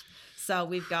 1st. So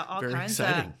we've got all kinds of,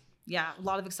 a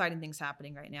lot of exciting things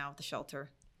happening right now at the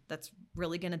shelter. That's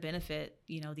really going to benefit,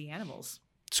 you know, the animals.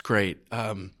 It's great.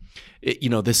 You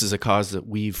know, this is a cause that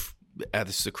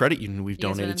this is a credit union we've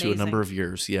donated to a number of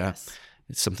years. Yeah. Yes.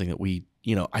 It's something that we,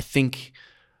 you know, I think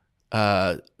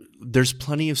there's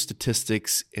plenty of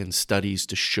statistics and studies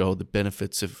to show the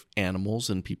benefits of animals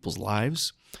in people's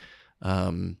lives.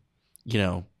 You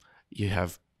know, you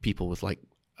have people with like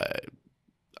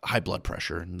high blood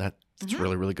pressure, and that's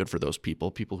really, really good for those people.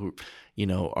 People who, you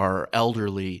know, are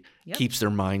elderly, keeps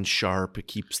their mind sharp. It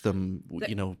keeps them,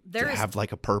 you know, to have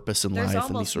like a purpose in life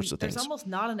and these sorts of things. There's almost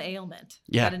not an ailment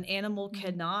that an animal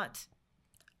cannot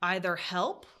either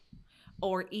help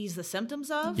or ease the symptoms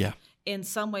of in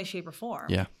some way, shape, or form.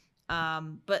 Yeah.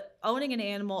 But owning an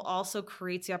animal also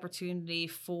creates the opportunity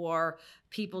for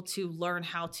people to learn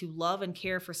how to love and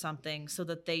care for something so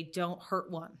that they don't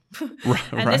hurt one.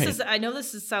 And I know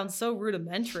this sounds so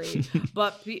rudimentary,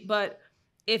 but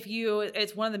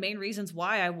it's one of the main reasons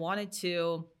why I wanted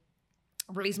to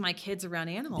raise my kids around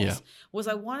animals was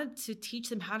I wanted to teach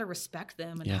them how to respect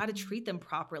them and how to treat them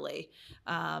properly.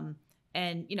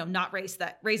 And, you know, not raise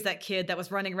that kid that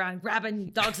was running around grabbing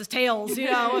dogs' tails,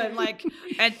 you know, and like,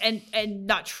 and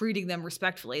not treating them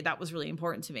respectfully. That was really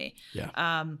important to me.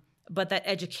 Yeah. But that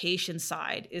education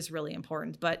side is really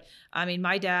important. But I mean,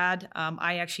 my dad,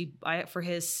 I for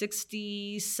his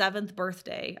 67th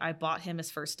birthday, I bought him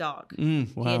his first dog. Wow.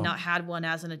 He had not had one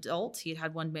as an adult. He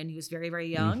had one when he was very,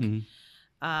 very young.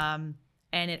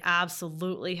 And it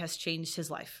absolutely has changed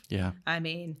his life. Yeah. I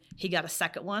mean, he got a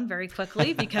second one very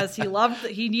quickly because he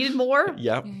needed more.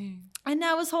 Yep. And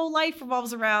now his whole life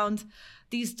revolves around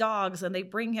these dogs, and they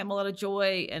bring him a lot of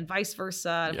joy, and vice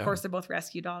versa. And of course, they're both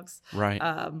rescue dogs. Right.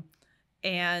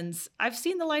 And I've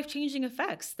seen the life-changing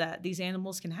effects that these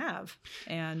animals can have.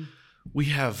 And we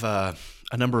have a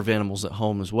number of animals at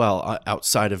home as well,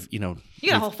 outside of, you know.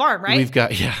 You got a whole farm, right? We've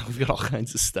got all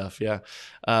kinds of stuff, yeah.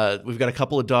 We've got a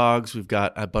couple of dogs. We've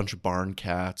got a bunch of barn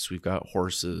cats. We've got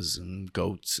horses and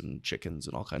goats and chickens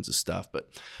and all kinds of stuff. But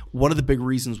one of the big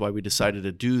reasons why we decided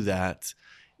to do that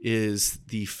is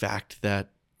the fact that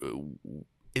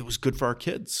it was good for our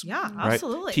kids. Yeah,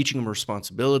 absolutely. Right? Teaching them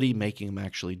responsibility, making them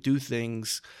actually do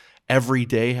things. Every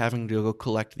day having to go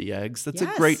collect the eggs. That's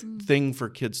a great thing for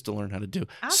kids to learn how to do.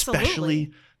 Absolutely.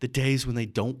 Especially the days when they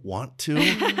don't want to.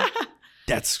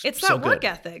 It's that so work good.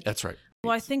 ethic. That's right.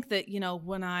 Well, I think that, you know,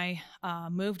 when I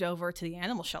moved over to the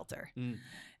animal shelter,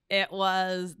 there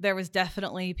was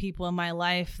definitely people in my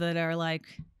life that are like,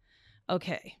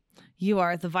 okay, you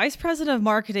are the vice president of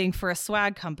marketing for a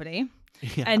swag company.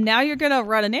 Yeah. And now you're going to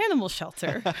run an animal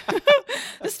shelter.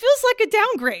 This feels like a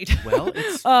downgrade. Well,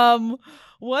 it's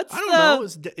what's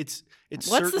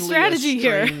the strategy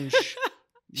here?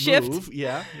 Shift. Move.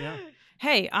 Yeah.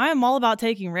 Hey, I'm all about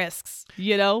taking risks,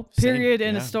 you know, period.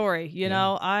 In a story, you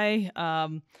know, I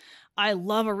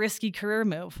love a risky career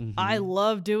move. I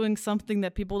love doing something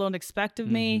that people don't expect of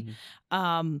me.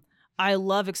 I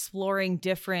love exploring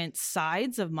different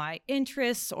sides of my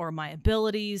interests or my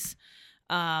abilities.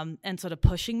 And sort of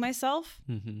pushing myself.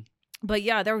 But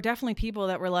yeah, there were definitely people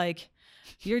that were like,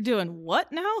 you're doing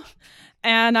what now?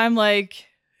 And I'm like,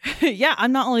 yeah,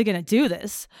 I'm not only going to do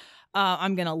this,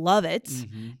 I'm going to love it.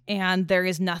 And there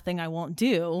is nothing I won't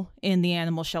do in the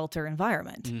animal shelter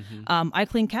environment. I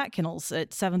cleaned cat kennels at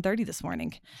 7:30 this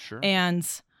morning. Sure. And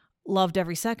loved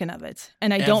every second of it.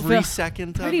 And I don't feel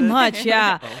second pretty much.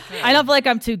 Yeah. Okay. I don't feel like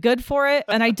I'm too good for it.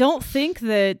 And I don't think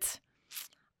that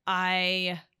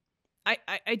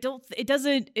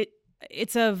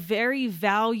it's a very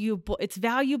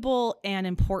valuable and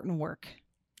important work.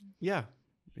 Yeah.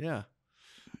 Yeah.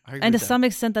 I agree And to with that. some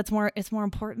extent, it's more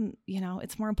important,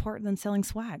 it's more important than selling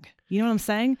swag. You know what I'm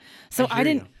saying? So I hear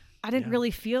didn't Yeah.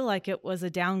 really feel like it was a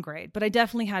downgrade, but I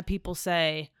definitely had people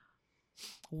say,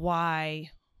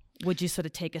 why would you sort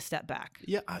of take a step back?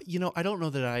 Yeah, I don't know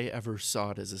that I ever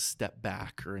saw it as a step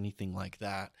back or anything like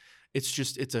that. It's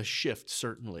a shift,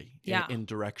 certainly, Yeah. in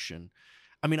direction.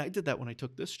 I mean, I did that when I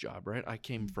took this job, right? I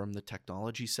came from the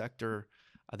technology sector.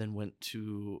 I then went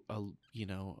to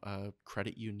a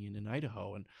credit union in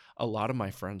Idaho, and a lot of my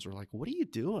friends were like, "What are you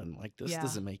doing? Like, this Yeah.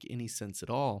 doesn't make any sense at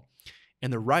all."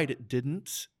 And they're right; it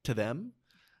didn't to them.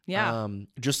 Yeah.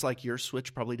 Just like your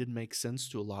switch probably didn't make sense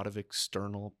to a lot of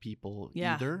external people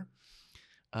Yeah. either.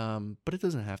 But it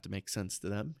doesn't have to make sense to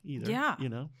them either. Yeah.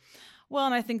 Well,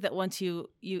 and I think that once you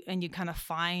kind of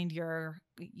find your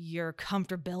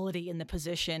comfortability in the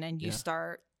position and you Yeah.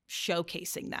 start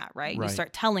showcasing that, right? You Right.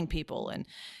 start telling people and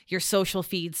your social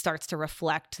feed starts to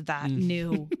reflect that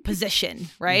new position,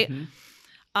 right?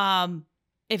 Mhm.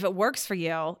 If it works for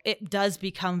you, it does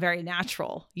become very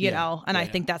natural, you Yeah. know? And I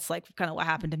Yeah. think that's like kind of what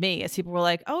happened to me is people were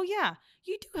like, oh yeah,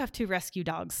 you do have 2 rescue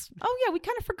dogs. Oh yeah, we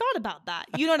kind of forgot about that.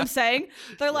 You know what I'm saying?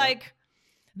 They're like,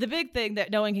 the big thing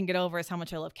that no one can get over is how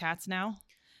much I love cats now,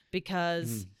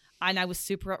 because and I was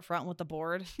super upfront with the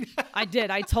board. I did.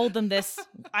 I told them this.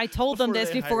 Before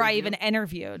they before I hired even you?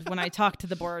 interviewed when I talked to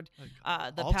the board, the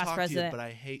I'll past talk president. to you, but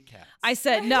I hate cats. I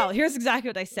said, no, here's exactly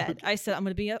what I said. I said, I'm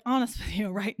going to be honest with you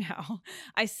right now.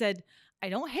 I said, I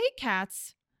don't hate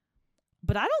cats,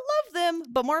 but I don't love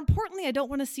them. But more importantly, I don't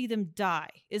want to see them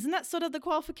die. Isn't that sort of the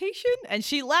qualification? And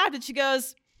she laughed and she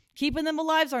goes, keeping them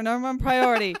alive is our number one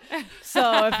priority.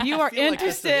 So if you are feel like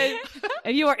that's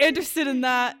interested in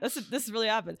that, this really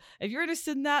happened. If you're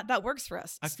interested in that, that works for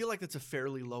us. I feel like that's a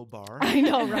fairly low bar. I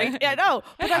know, right? Yeah, I know.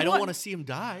 But I don't want to see them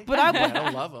die. But I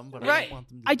don't love them, but I right. don't want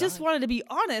them to I die. just wanted to be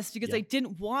honest because Yeah. I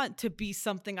didn't want to be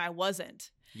something I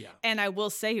wasn't. Yeah. And I will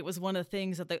say it was one of the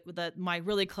things that my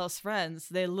really close friends,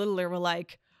 they literally were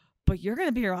like, but you're going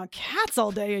to be around cats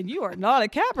all day and you are not a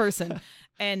cat person.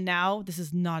 And now this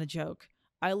is not a joke.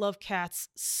 I love cats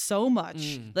so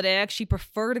much that I actually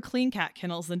prefer to clean cat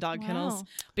kennels than dog kennels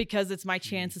because it's my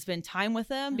chance to spend time with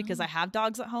them because I have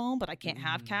dogs at home, but I can't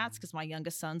have cats because my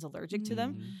youngest son's allergic to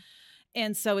them.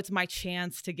 And so it's my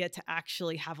chance to get to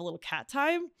actually have a little cat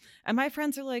time. And my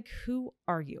friends are like, who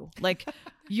are you? Like,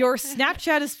 your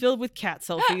Snapchat is filled with cat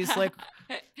selfies. Like,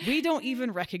 we don't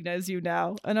even recognize you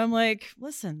now. And I'm like,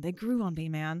 listen, they grew on me,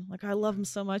 man. Like, I love them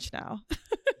so much now.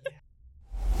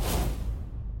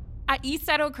 At East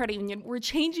Idaho Credit Union, we're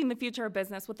changing the future of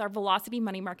business with our Velocity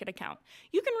Money Market account.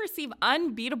 You can receive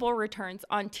unbeatable returns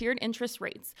on tiered interest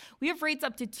rates. We have rates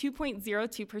up to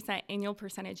 2.02% annual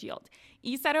percentage yield.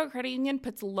 East Idaho Credit Union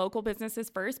puts local businesses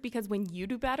first because when you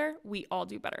do better, we all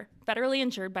do better. Federally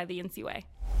insured by the NCUA.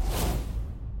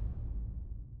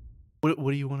 What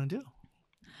do you want to do?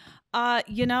 I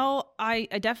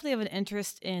definitely have an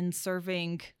interest in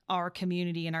serving our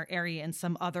community and our area in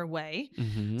some other way.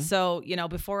 Mm-hmm. So,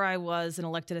 before I was an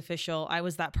elected official, I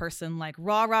was that person like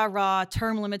rah, rah, rah,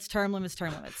 term limits.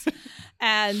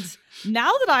 And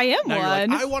now that I am Now you're one,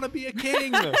 like, I want to be a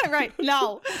king. right.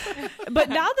 No. But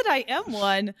now that I am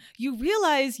one, you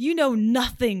realize you know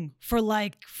nothing for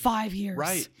like 5 years.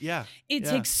 Right. Yeah. It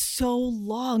takes so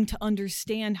long to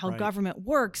understand how Right. government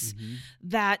works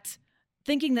that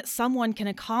thinking that someone can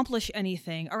accomplish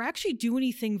anything or actually do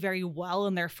anything very well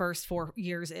in their first 4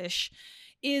 years-ish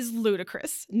is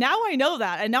ludicrous. Now I know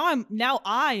that. And now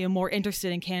I am more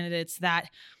interested in candidates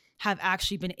that have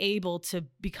actually been able to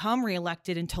become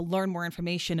reelected and to learn more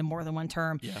information in more than one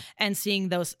term and seeing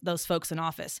those folks in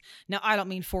office. Now, I don't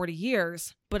mean 40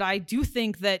 years, but I do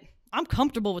think that I'm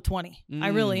comfortable with 20. I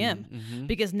really am.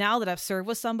 Because now that I've served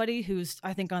with somebody who's,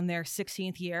 I think, on their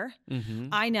 16th year,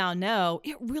 I now know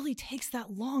it really takes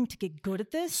that long to get good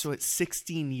at this. So at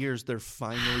 16 years, they're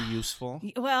finally useful.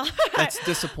 Well, That's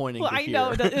disappointing. well, to I hear.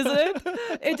 know, isn't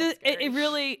it? It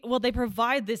really, well, they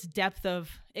provide this depth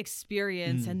of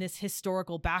experience and this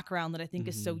historical background that I think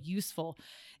is so useful.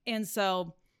 And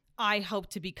so I hope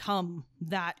to become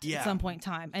that at some point in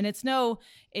time. And it's no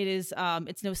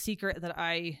secret that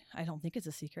I don't think it's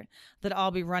a secret that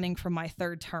I'll be running for my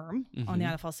 3rd term on the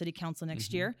Idaho Falls City Council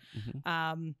next year.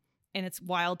 And it's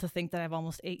wild to think that I have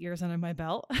almost 8 years under my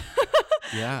belt.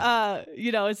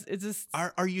 It's just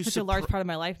Are you such a large part of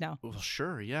my life now. Well,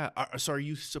 sure. Yeah. So are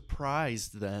you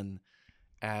surprised then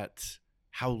at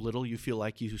how little you feel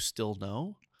like you still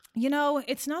know?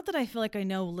 It's not that I feel like I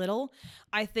know little.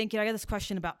 I think, I got this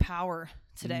question about power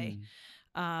today.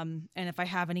 And if I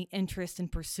have any interest in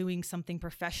pursuing something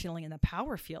professionally in the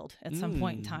power field at some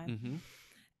point in time.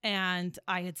 And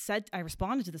I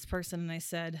responded to this person and I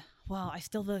said, well, I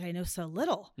still feel like I know so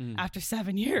little after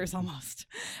 7 years almost.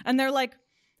 And they're like,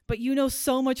 but you know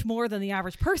so much more than the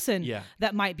average person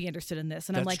that might be interested in this.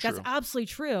 And I'm like, that's absolutely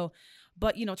true.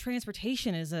 But,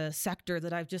 transportation is a sector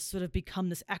that I've just sort of become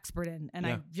this expert in. And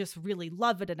I just really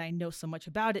love it. And I know so much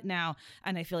about it now.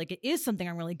 And I feel like it is something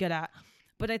I'm really good at.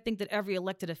 But I think that every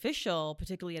elected official,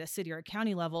 particularly at a city or a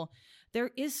county level,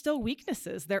 there is still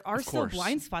weaknesses. There are still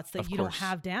blind spots that you don't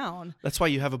have down. That's why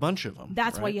you have a bunch of them.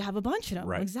 That's why you have a bunch of them.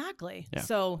 Right. Exactly. Yeah.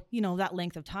 So, that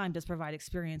length of time does provide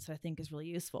experience that I think is really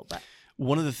useful. But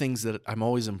one of the things that I'm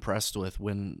always impressed with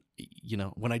when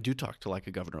I do talk to like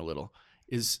a Governor Little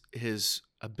is his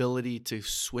ability to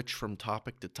switch from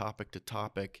topic to topic to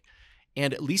topic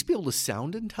and at least be able to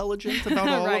sound intelligent about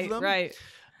all of them. Right.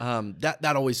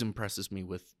 That always impresses me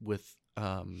with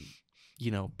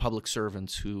public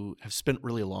servants who have spent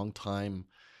really a long time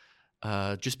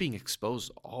just being exposed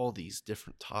to all these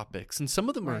different topics. And some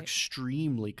of them are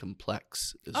extremely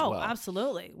complex as well. Oh,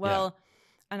 absolutely. Well,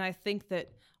 and I think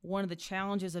that one of the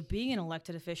challenges of being an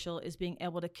elected official is being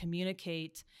able to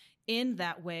communicate in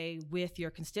that way with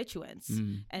your constituents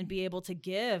and be able to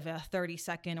give a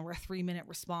 30-second or a 3-minute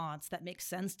response that makes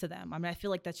sense to them. I mean, I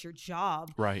feel like that's your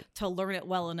job to learn it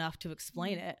well enough to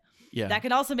explain it. Yeah. That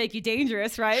can also make you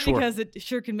dangerous, right? Sure. Because it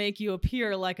sure can make you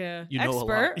appear like an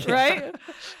expert, right?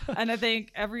 And I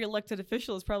think every elected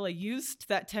official has probably used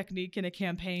that technique in a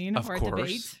campaign or a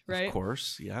debate, right? Of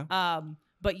course, yeah.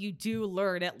 But you do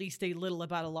learn at least a little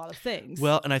about a lot of things.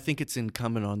 Well, and I think it's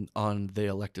incumbent on the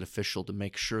elected official to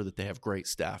make sure that they have great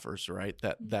staffers, right?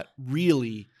 That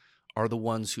really are the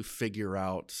ones who figure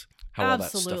out how all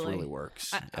that stuff really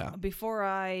works. Before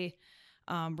I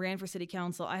ran for city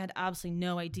council, I had absolutely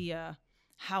no idea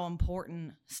how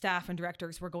important staff and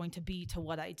directors were going to be to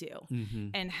what I do,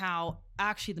 and how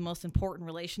actually the most important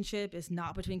relationship is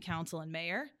not between council and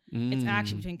mayor. It's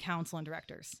actually between council and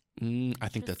directors. I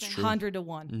think that's true. 100 to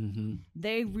 1.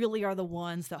 They really are the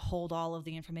ones that hold all of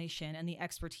the information and the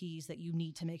expertise that you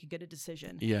need to make a good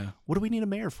decision. Yeah. What do we need a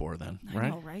mayor for then? Right? I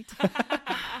know, right?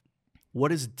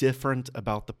 What is different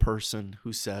about the person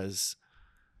who says,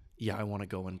 yeah, I want to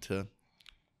go into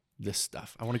this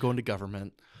stuff. I want to go into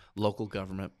government, local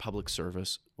government, public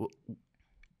service.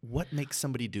 What makes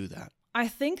somebody do that? I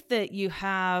think that you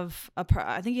have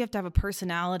to have a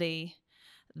personality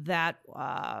that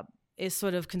is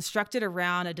sort of constructed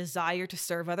around a desire to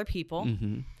serve other people,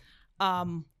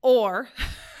 or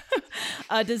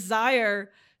a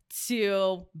desire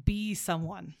to be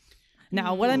someone.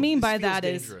 Now, what I mean by that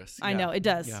is, dangerous. I know it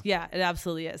does. Yeah, it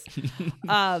absolutely is.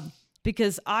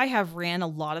 Because I have ran a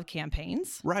lot of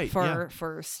campaigns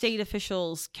for state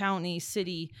officials, county,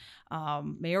 city,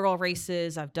 mayoral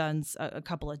races. I've done a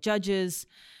couple of judges.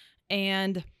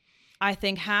 And I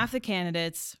think half the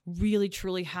candidates really,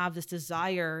 truly have this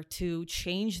desire to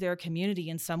change their community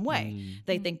in some way.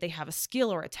 They think they have a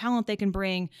skill or a talent they can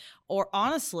bring. Or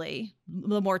honestly,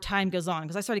 the more time goes on,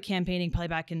 because I started campaigning probably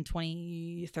back in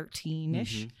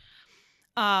 2013-ish,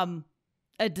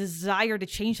 a desire to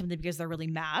change something because they're really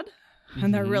mad.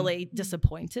 And they're really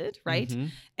disappointed, right?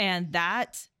 And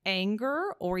that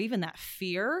anger or even that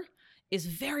fear is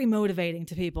very motivating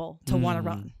to people to want to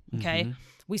run, okay?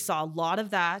 We saw a lot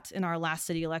of that in our last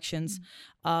city elections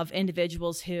of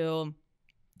individuals who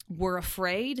were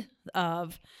afraid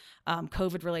of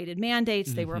COVID-related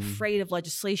mandates. They were afraid of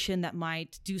legislation that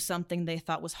might do something they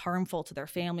thought was harmful to their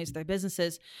families, their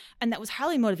businesses, and that was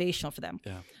highly motivational for them.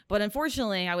 Yeah. But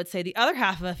unfortunately, I would say the other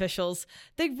half of officials,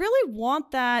 they really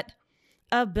want that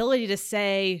ability to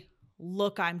say,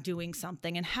 look, I'm doing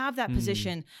something, and have that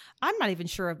position. I'm not even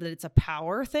sure that it's a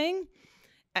power thing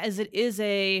as it is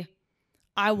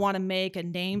I want to make a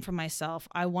name for myself.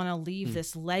 I want to leave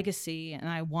this legacy, and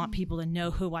I want people to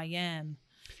know who I am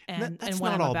and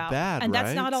what I'm about. Bad, and right?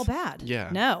 That's not all bad. Yeah.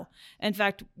 No. In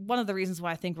fact, one of the reasons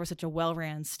why I think we're such a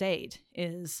well-ran state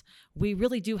is we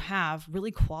really do have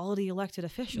really quality elected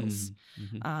officials.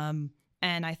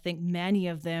 And I think many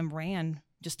of them ran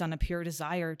just on a pure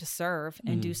desire to serve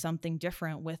and do something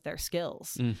different with their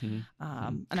skills. And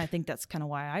I think that's kind of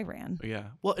why I ran. Yeah.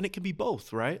 Well, and it can be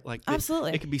both, right? Like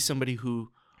absolutely. It can be somebody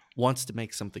who wants to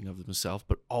make something of themselves,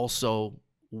 but also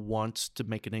wants to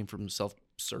make a name for themselves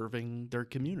serving their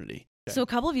community. Okay. So a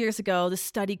couple of years ago, this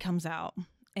study comes out,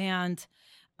 and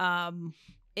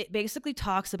it basically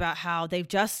talks about how they've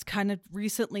just kind of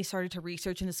recently started to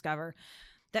research and discover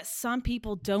that some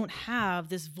people don't have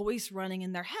this voice running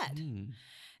in their head.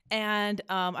 And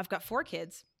I've got 4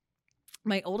 kids.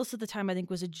 My oldest at the time, I think,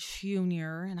 was a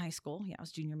junior in high school. Yeah, I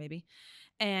was junior maybe.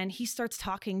 And he starts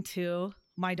talking to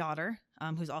my daughter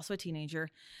who's also a teenager,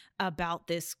 about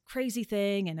this crazy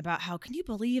thing and about how, can you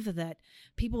believe that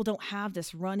people don't have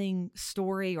this running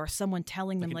story or someone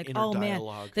telling them like, oh man,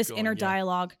 this inner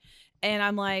dialogue. And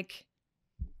I'm like,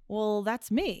 well,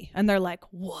 that's me. And they're like,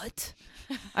 what?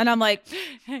 And I'm like,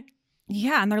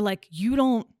 yeah. And they're like, you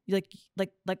don't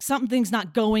like something's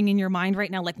not going in your mind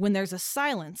right now. Like when there's a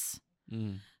silence,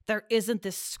 there isn't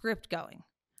this script going.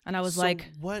 And I was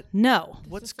like, what? No.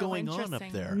 What's going on up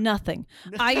there? Nothing.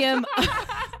 I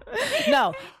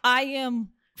am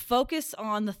focused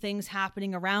on the things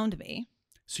happening around me.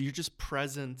 So you're just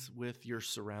present with your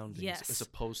surroundings, yes, as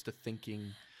opposed to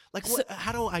thinking. Like,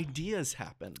 how do ideas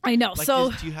happen? I know. Like,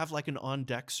 so do you have like an on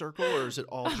deck circle, or is it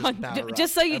all just batter up?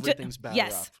 Just so you everything's batter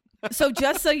yes. up? So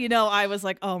just so you know, I was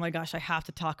like, oh my gosh, I have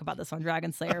to talk about this on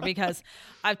Dragon Slayer because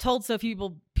I've told so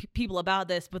few people about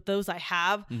this, but those I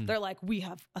have, they're like, we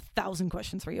have 1,000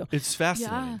 questions for you. It's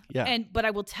fascinating. Yeah. But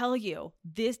I will tell you,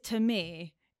 this to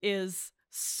me is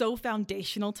so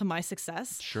foundational to my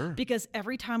success. Sure. Because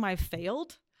every time I've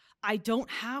failed, I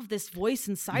don't have this voice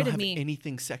inside of me. You don't have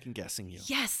anything second guessing you.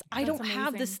 Yes. I don't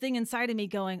have this thing inside of me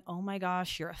going, oh my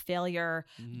gosh, you're a failure.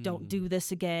 Don't do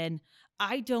this again.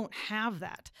 I don't have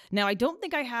that. Now, I don't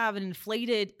think I have an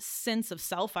inflated sense of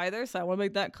self either. So I want to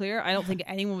make that clear. I don't think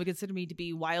anyone would consider me to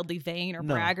be wildly vain or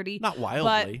braggarty. Not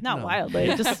wildly. But not wildly.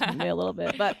 Just maybe a little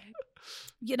bit. But,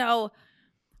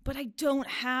 but I don't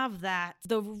have that.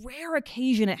 The rare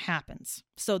occasion it happens.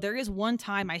 So there is one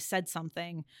time I said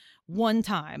something one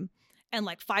time, and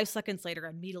like 5 seconds later, I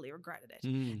immediately regretted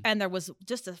it. And there was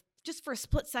just for a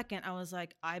split second, I was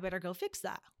like, I better go fix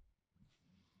that.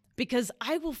 Because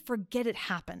I will forget it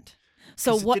happened.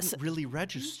 So it didn't really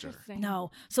register.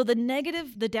 No. So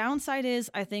the downside is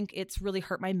I think it's really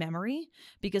hurt my memory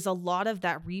because a lot of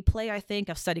that replay, I think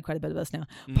I've studied quite a bit of this now.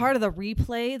 Part of the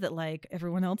replay that like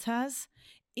everyone else has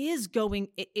is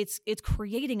it's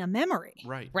creating a memory.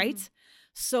 Right.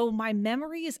 So my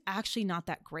memory is actually not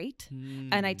that great.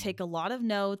 And I take a lot of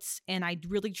notes and I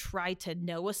really try to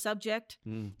know a subject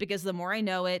because the more I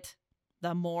know it,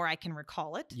 the more I can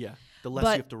recall it. Yeah. The less you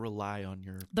have to rely on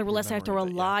the less I have to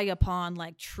rely upon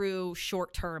like true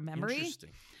short-term memory.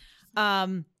 Interesting.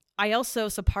 I also,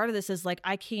 so part of this is like,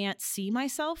 I can't see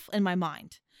myself in my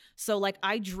mind. So like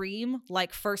I dream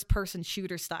like first person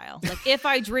shooter style. Like if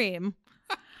I dream,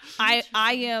 I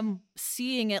am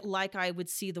seeing it like I would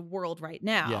see the world right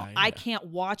now. Yeah. I can't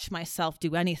watch myself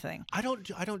do anything. I don't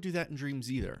do that in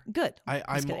dreams either. Good.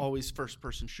 I'm always first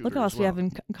person shooter. Look what else we have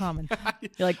in common. You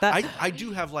like that? I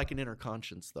do have like an inner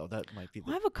conscience though. That might be.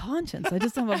 I have a conscience. I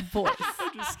just don't have a voice.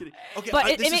 I'm just kidding. Okay, but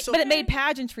it made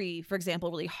pageantry, for example,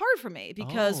 really hard for me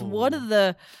because one of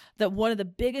the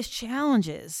biggest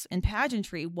challenges in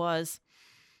pageantry was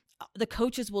the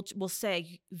coaches will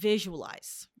say,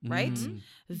 visualize, right?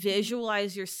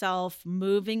 Visualize yourself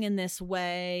moving in this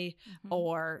way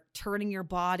or turning your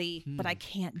body, but I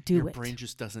can't do it. Your brain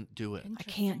just doesn't do it. I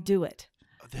can't do it.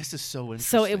 This is so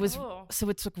interesting. So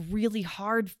it's really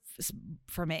hard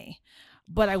for me,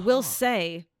 but I will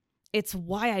say it's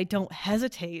why I don't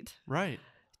hesitate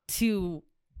to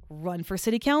run for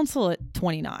city council at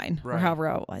 29 or however.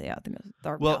 I think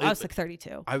I was like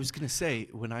 32. I was going to say,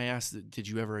 when I asked, did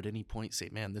you ever at any point say,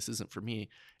 man, this isn't for me?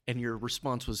 And your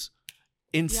response was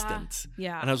instant.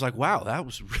 Yeah. And I was like, wow, that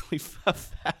was really a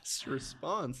fast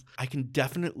response. I can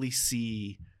definitely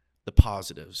see the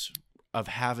positives of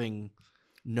having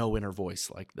no inner voice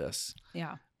like this.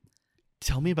 Yeah.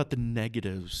 Tell me about the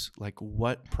negatives. Like,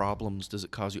 what problems does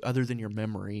it cause you other than your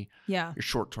memory? Yeah. Your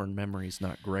short-term memory is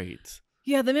not great.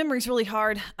 Yeah, the memory's really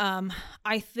hard.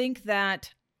 I think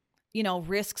that,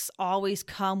 risks always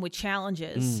come with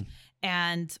challenges.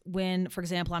 And when, for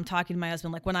example, I'm talking to my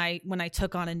husband, like when I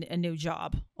took on a new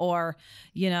job or,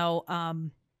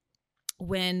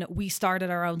 when we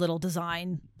started our own little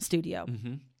design studio,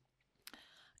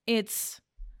 it's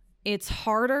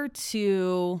harder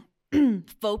to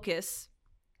focus,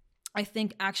 I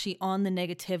think, actually on the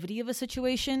negativity of a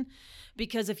situation,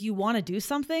 because if you want to do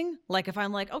something, like if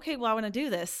I'm like, okay, well, I want to do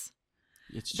this,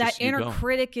 it's that inner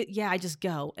critic, I just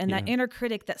go. And that inner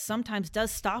critic that sometimes does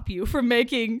stop you from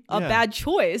making a bad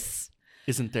choice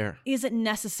isn't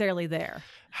necessarily there.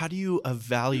 How do you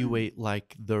evaluate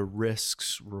like the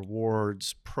risks,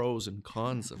 rewards, pros and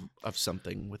cons of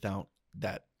something without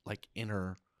that like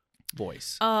inner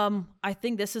voice? I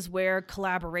think this is where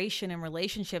collaboration and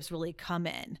relationships really come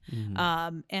in.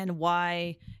 And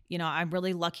why, I'm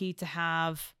really lucky to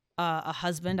have a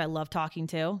husband I love talking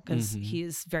to because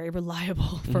he's very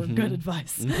reliable for good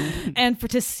advice and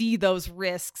to see those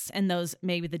risks and those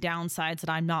maybe the downsides that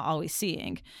I'm not always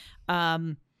seeing.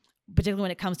 particularly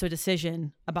when it comes to a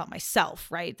decision about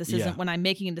myself, right? This isn't when I'm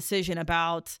making a decision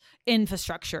about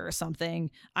infrastructure or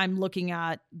something, I'm looking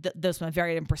at those from a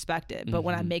very different perspective. But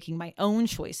when I'm making my own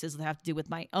choices that have to do with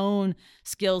my own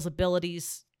skills,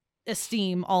 abilities,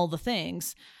 esteem, all the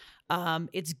things,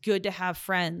 it's good to have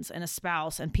friends and a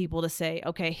spouse and people to say,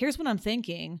 okay, here's what I'm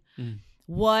thinking.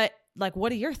 What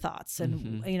are your thoughts?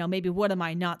 And, maybe what am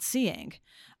I not seeing?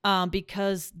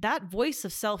 Because that voice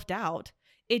of self-doubt,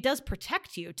 it does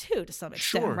protect you too, to some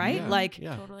extent, right?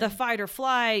 Totally. The fight or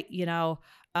flight, and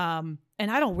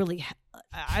I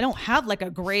don't have like a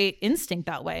great instinct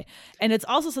that way. And it's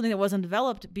also something that wasn't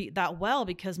developed that well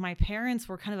because my parents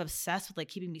were kind of obsessed with like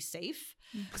keeping me safe.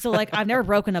 So like I've never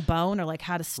broken a bone or like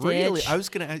had a stitch. Really? I was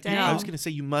gonna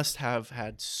say you must have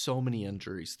had so many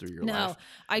injuries through your life. No,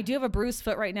 I do have a bruised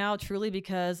foot right now, truly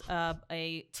because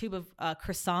a tube of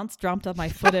croissants dropped on my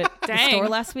foot at the store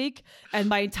last week, and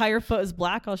my entire foot is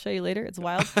black. I'll show you later. It's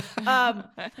wild.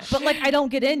 But like I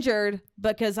don't get injured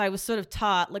because I was sort of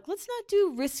taught like let's not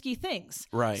do risky things.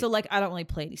 Right. So like I don't really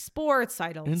play any sports.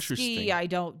 I don't ski. I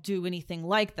don't do anything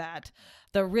like that.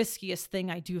 The riskiest thing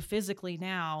I do physically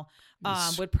now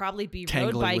would probably be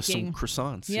road biking. With some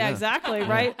croissants. Yeah, exactly.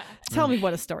 Right. Tell me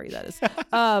what a story that is.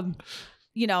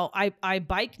 I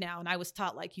bike now, and I was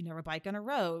taught like you never bike on a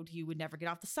road. You would never get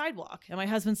off the sidewalk. And my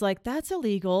husband's like, that's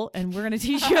illegal. And we're going to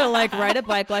teach you to like ride a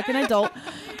bike like an adult.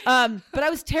 But I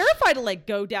was terrified to like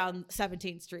go down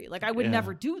 17th Street. Like I would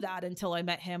never do that until I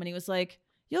met him. And he was like,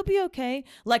 you'll be okay.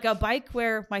 Like a bike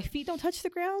where my feet don't touch the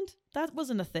ground. That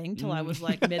wasn't a thing till I was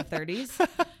like mid 30s.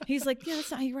 He's like, yeah,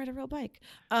 that's not how you ride a real bike.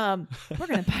 We're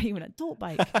going to buy you an adult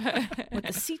bike with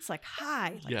the seats like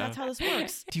high. Like that's how this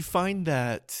works. Do you find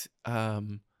that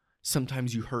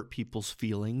sometimes you hurt people's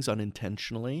feelings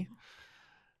unintentionally?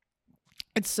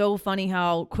 It's so funny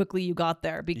how quickly you got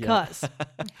there because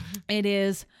it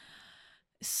is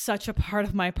such a part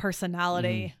of my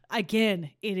personality. Again,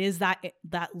 it is that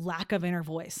lack of inner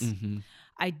voice.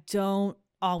 I don't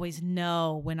always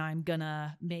know when I'm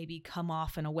gonna maybe come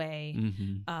off in a way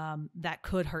that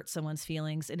could hurt someone's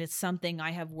feelings, and it's something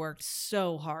I have worked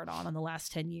so hard on in the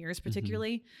last 10 years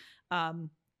particularly.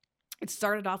 It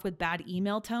started off with bad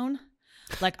email tone.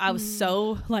 Like I was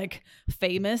so like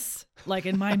famous like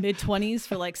in my mid-20s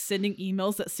for like sending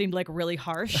emails that seemed like really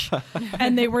harsh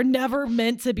and they were never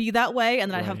meant to be that way. And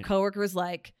then I'd have coworkers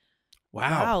like,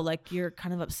 wow, like you're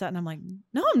kind of upset. And I'm like,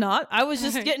 no, I'm not. I was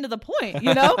just getting to the point,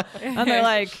 And they're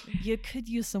like, you could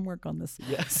use some work on this.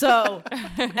 Yeah. So,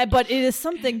 but it is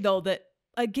something though that,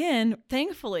 again,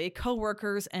 thankfully,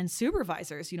 coworkers and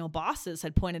supervisors, bosses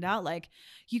had pointed out, like,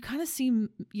 you kind of seem,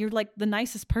 you're like the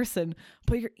nicest person,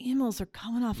 but your emails are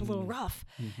coming off a little rough.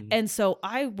 And so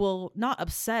I will not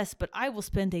obsess, but I will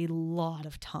spend a lot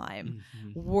of time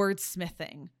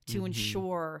wordsmithing to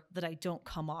ensure that I don't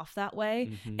come off that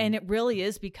way. And it really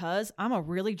is because I'm a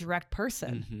really direct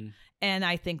person. And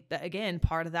I think that, again,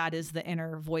 part of that is the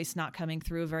inner voice not coming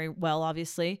through very well,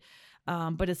 obviously.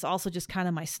 But it's also just kind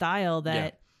of my style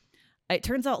that it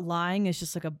turns out lying is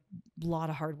just like a lot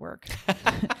of hard work.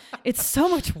 It's so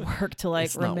much work to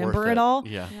like remember it all.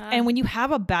 Yeah. And when you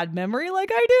have a bad memory like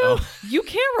I do, you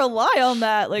can't rely on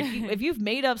that. Like if you've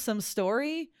made up some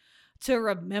story, to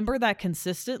remember that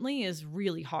consistently is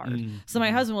really hard. So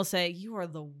my husband will say, you are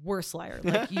the worst liar.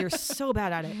 Like you're so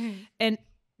bad at it. And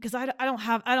because I don't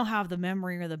have the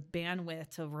memory or the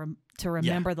bandwidth to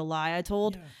remember the lie I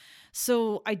told. Yeah.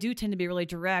 So I do tend to be really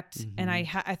direct, and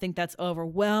I think that's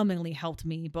overwhelmingly helped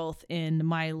me both in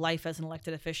my life as an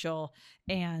elected official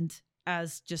and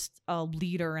as just a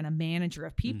leader and a manager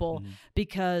of people,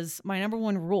 because my number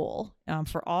one rule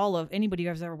for all of anybody who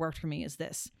has ever worked for me is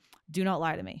this: do not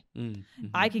lie to me.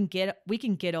 We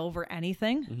can get over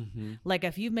anything. Like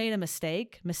if you've made a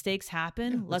mistake, mistakes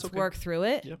happen. Let's work through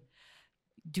it. Yep.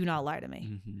 Do not lie to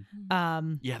me.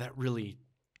 That really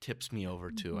tips me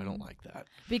over too. I don't like that.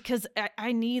 Because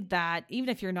I need that, even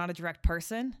if you're not a direct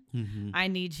person, I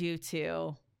need you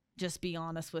to just be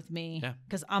honest with me,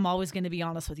 because I'm always going to be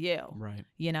honest with you. Right.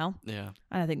 Yeah. And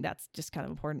I think that's just kind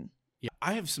of important. Yeah.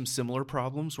 I have some similar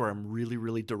problems where I'm really,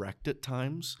 really direct at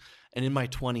times. And in my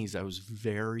 20s, I was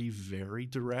very, very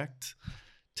direct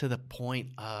to the point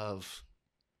of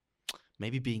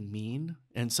maybe being mean.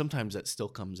 And sometimes that still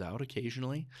comes out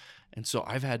occasionally. And so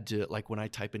I've had to, like when I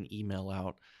type an email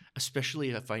out,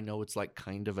 especially if I know it's like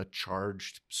kind of a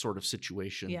charged sort of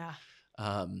situation,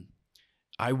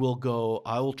 I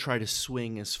will try to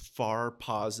swing as far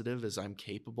positive as I'm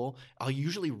capable. I'll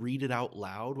usually read it out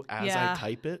loud as I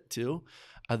type it too.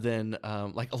 And then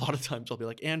like a lot of times I'll be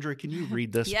like, Andrea, can you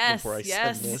read this before I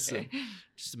send this? And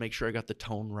just to make sure I got the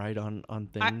tone right on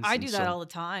things. I do that all the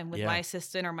time with my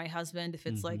assistant or my husband. If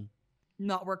it's like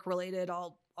not work related.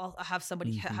 I'll have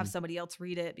somebody else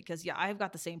read it because I've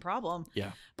got the same problem.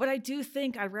 Yeah. But I do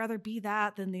think I'd rather be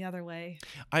that than the other way.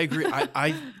 I agree.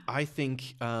 I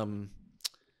think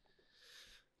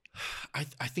I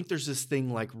think there's this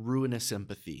thing like ruinous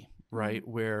empathy, right?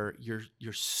 Where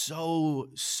you're so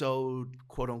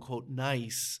quote unquote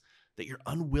nice that you're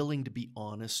unwilling to be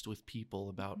honest with people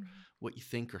about what you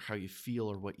think or how you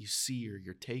feel or what you see or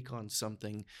your take on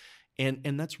something.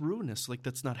 And that's ruinous. Like,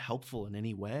 that's not helpful in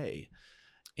any way.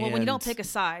 Well, when you don't pick a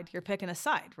side, you're picking a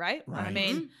side, right? Right. I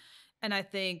mean, and I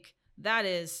think that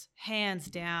is hands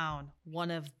down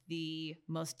one of the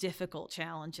most difficult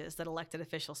challenges that elected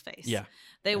officials face. Yeah.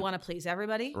 They want to please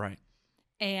everybody. Right.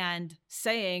 And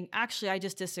saying, actually, I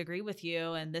just disagree with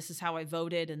you, and this is how I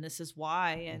voted, and this is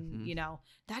why. And,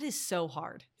 that is so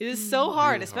hard. It is so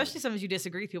hard, really especially hard. sometimes you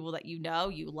disagree with people that you know,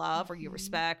 you love, or you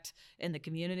respect in the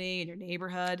community, in your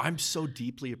neighborhood. I'm so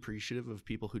deeply appreciative of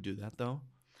people who do that, though.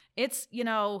 It's,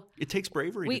 it takes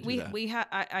bravery to do that.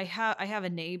 I have a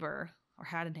neighbor, or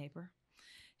had a neighbor,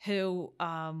 who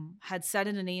had said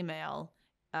in an email,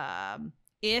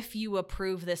 if you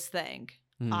approve this thing,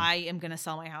 I am going to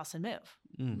sell my house and move.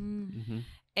 Mm-hmm.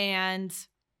 And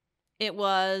it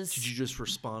was... Did you just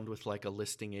respond with like a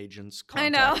listing agent's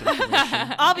I contact know.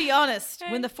 information? I'll be honest.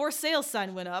 When the for sale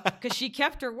sign went up, because she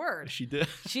kept her word. She did.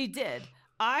 She did.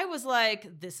 I was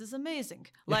like, this is amazing.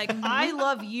 Like, I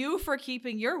love you for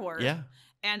keeping your word. Yeah.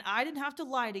 And I didn't have to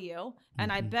lie to you.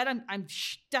 And I bet I'm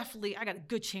definitely, I got a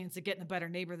good chance of getting a better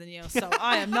neighbor than you. So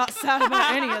I am not sad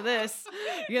about any of this.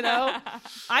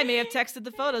 I may have texted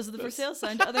the photos of the for sale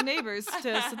sign to other neighbors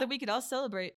so that we could all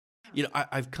celebrate.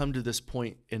 I've come to this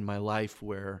point in my life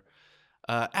where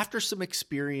after some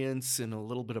experience and a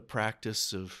little bit of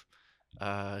practice of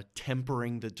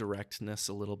tempering the directness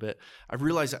a little bit, I've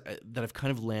realized that I've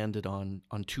kind of landed on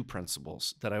two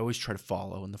principles that I always try to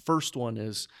follow. And the first one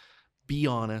is be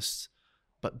honest,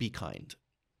 but be kind.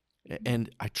 And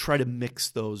I try to mix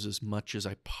those as much as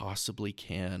I possibly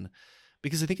can,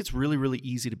 because I think it's really, really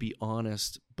easy to be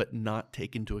honest, but not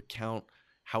take into account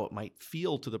how it might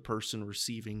feel to the person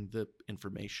receiving the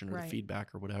information or the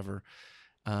feedback or whatever.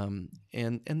 And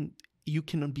you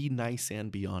can be nice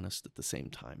and be honest at the same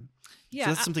time. Yeah,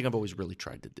 so that's something I've always really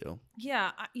tried to do.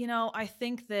 Yeah, I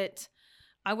think that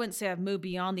I wouldn't say I've moved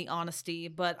beyond the honesty,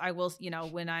 but I will,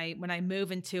 when I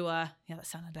move into that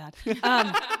sounded bad.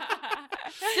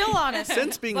 Still honest.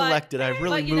 Since being elected, I've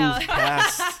really moved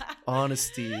past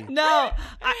honesty. No,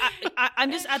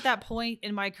 I'm just at that point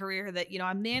in my career that,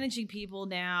 I'm managing people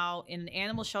now in an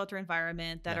animal shelter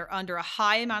environment that are under a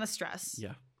high amount of stress.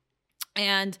 Yeah.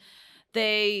 And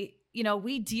they,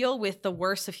 we deal with the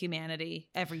worst of humanity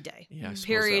every day. Yeah,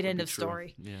 period. End of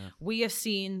story. Yeah. We have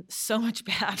seen so much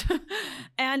bad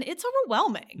and it's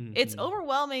overwhelming. Mm-hmm. It's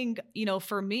overwhelming,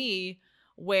 for me,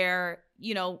 where,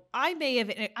 I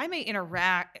may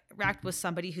interact with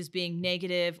somebody who's being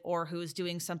negative or who's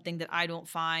doing something that I don't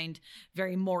find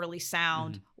very morally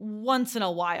sound once in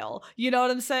a while. You know what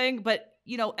I'm saying? But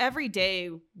every day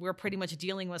we're pretty much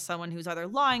dealing with someone who's either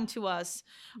lying to us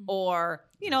or,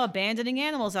 abandoning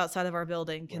animals outside of our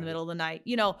building in the middle of the night.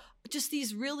 Just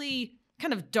these really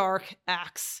kind of dark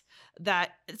acts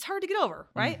that it's hard to get over,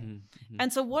 right? Mm-hmm, mm-hmm.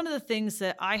 And so one of the things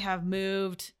that I have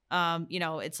moved,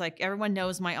 it's like everyone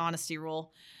knows my honesty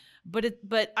rule,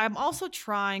 but I'm also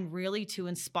trying really to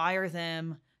inspire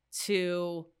them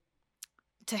to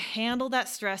handle that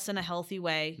stress in a healthy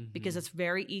way, because it's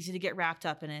very easy to get wrapped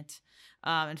up in it.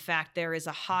 In fact, there is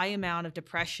a high amount of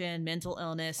depression, mental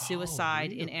illness,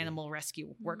 suicide in animal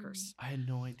rescue workers. I had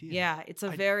no idea. Yeah,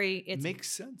 it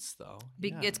makes sense though.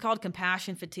 It's called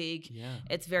compassion fatigue. Yeah.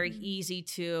 It's very easy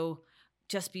to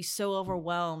just be so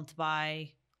overwhelmed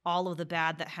by all of the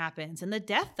bad that happens and the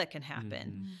death that can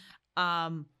happen,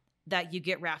 that you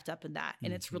get wrapped up in that.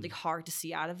 And it's really hard to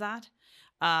see out of that.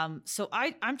 So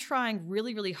I'm trying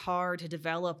really, really hard to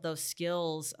develop those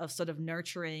skills of sort of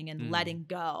nurturing and letting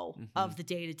go of the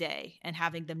day to day and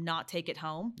having them not take it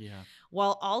home,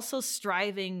 while also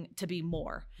striving to be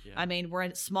more. Yeah. I mean, we're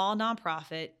a small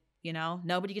nonprofit,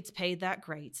 nobody gets paid that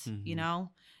great, you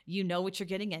know what you're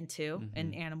getting into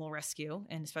in animal rescue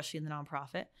and especially in the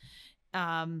nonprofit.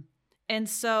 And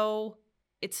so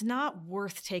it's not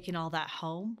worth taking all that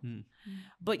home,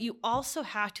 but you also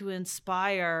have to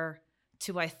inspire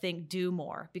to, I think, do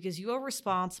more, because you are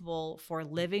responsible for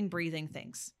living, breathing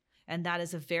things. And that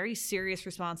is a very serious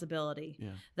responsibility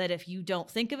that if you don't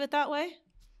think of it that way,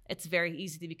 it's very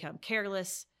easy to become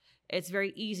careless. It's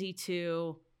very easy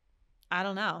to I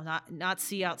don't know, not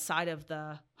see outside of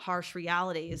the harsh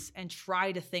realities and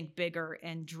try to think bigger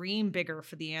and dream bigger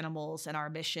for the animals and our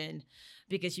mission,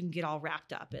 because you can get all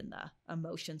wrapped up in the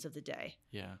emotions of the day.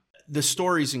 Yeah. The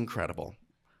story's incredible.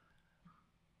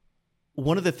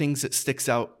 One of the things that sticks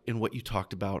out in what you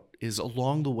talked about is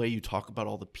along the way you talk about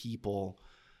all the people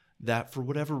that for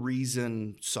whatever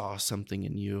reason saw something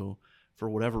in you, for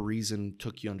whatever reason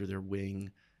took you under their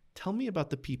wing. Tell me about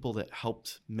the people that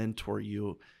helped mentor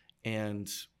you and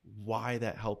why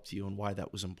that helped you and why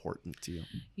that was important to you.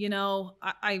 You know,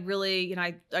 I really, you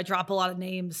know, I drop a lot of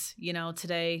names, you know,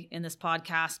 today in this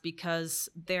podcast because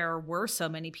there were so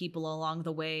many people along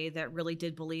the way that really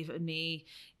did believe in me.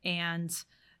 And,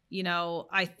 you know,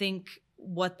 I think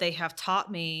what they have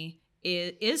taught me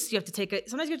is you have to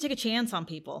sometimes you have to take a chance on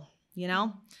people, you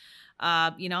know?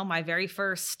 My very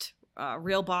first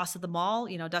real boss at the mall,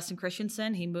 you know, Dustin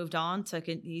Christensen, he moved on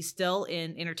he's still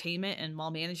in entertainment and mall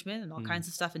management and all kinds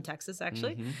of stuff in Texas,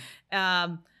 actually.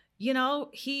 Mm-hmm. You know,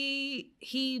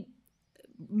 he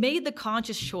made the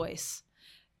conscious choice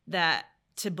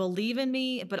to believe in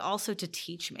me, but also to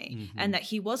teach me, and that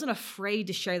he wasn't afraid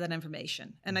to share that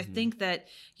information. And I think that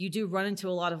you do run into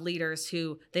a lot of leaders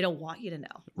who they don't want you to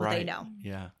know what they know.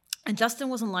 Yeah. And Justin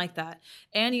wasn't like that.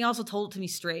 And he also told it to me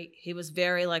straight. He was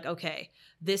very like, okay,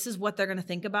 this is what they're going to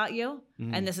think about you.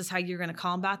 And this is how you're going to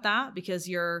combat that, because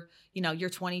you're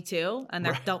 22 and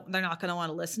they're not going to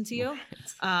want to listen to you.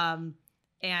 Right.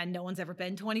 And no one's ever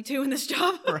been 22 in this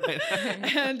job. Right.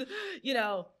 And, you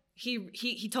know,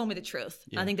 he told me the truth.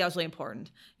 Yeah. I think that was really important.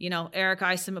 You know, Eric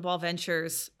Eisen at Ball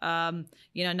Ventures, you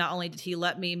know, not only did he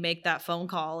let me make that phone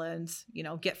call and, you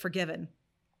know, get forgiven,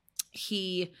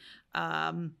 he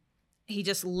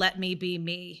just let me be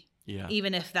me,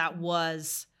 even if that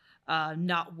was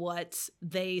not what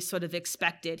they sort of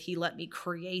expected. He let me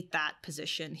create that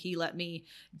position. He let me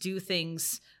do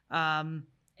things and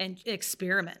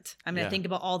experiment. I mean, I think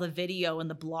about all the video and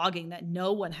the blogging that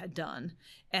no one had done,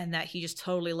 and that he just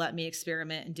totally let me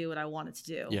experiment and do what I wanted to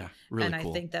do. Yeah, really and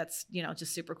cool. I think that's, you know,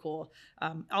 just super cool.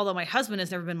 Although my husband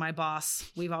has never been my boss,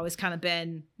 we've always kind of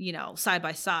been, you know, side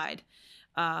by side.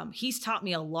 He's taught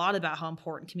me a lot about how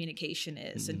important communication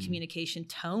is and communication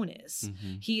tone is.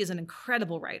 He is an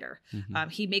incredible writer.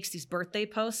 He makes these birthday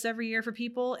posts every year for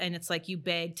people, and it's like you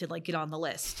beg to like get on the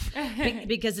list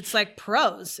because it's like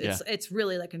prose. It's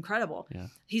really like incredible. Yeah.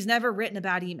 He's never written a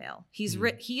bad email.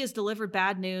 He has delivered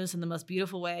bad news in the most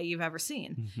beautiful way you've ever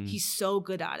seen. He's so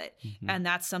good at it, and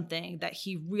that's something that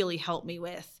he really helped me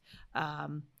with.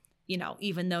 You know,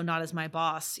 even though not as my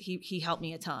boss, he helped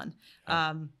me a ton.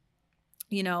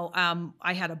 You know,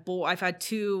 I had I've had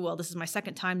this is my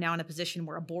second time now in a position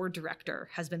where a board director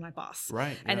has been my boss.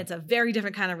 Right. And it's a very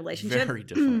different kind of relationship. Very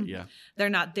different, yeah. They're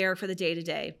not there for the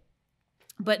day-to-day.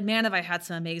 But man, have I had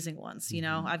some amazing ones. You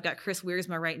know, I've got Chris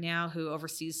Wiersma right now who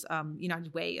oversees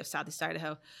United Way of Southeast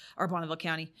Idaho, or Bonneville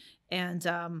County.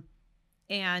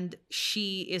 And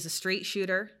she is a straight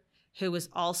shooter who is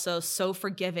also so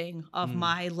forgiving of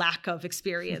my lack of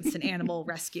experience in animal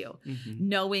rescue,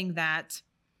 knowing that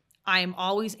I am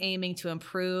always aiming to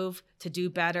improve, to do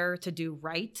better, to do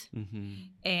right.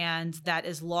 And that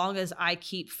as long as I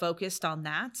keep focused on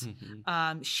that,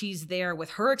 she's there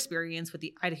with her experience with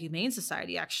the Idaho Humane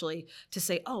Society actually to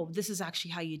say, oh, this is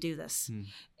actually how you do this.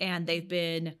 And they've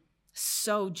been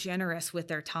so generous with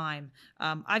their time.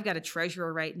 I've got a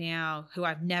treasurer right now who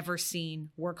I've never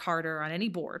seen work harder on any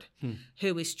board,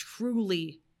 who is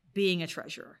truly being a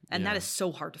treasurer. And that is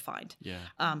so hard to find.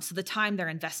 Yeah. So the time they're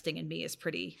investing in me is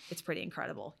pretty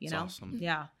incredible, you know? Awesome.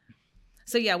 Yeah.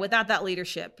 So yeah, without that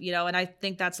leadership, you know, and I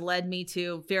think that's led me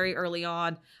to very early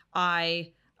on,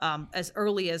 as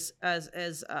early as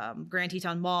Grand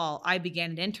Teton Mall, I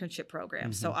began an internship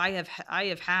program. So I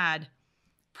have had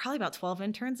probably about 12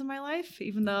 interns in my life,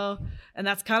 and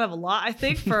that's kind of a lot, I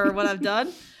think, for what I've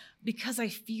done. Because I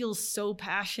feel so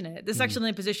passionate. This is actually the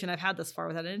only position I've had thus far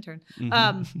without an intern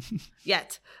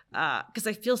yet. Because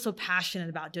I feel so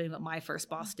passionate about doing what my first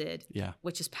boss did,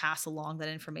 which is pass along that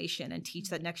information and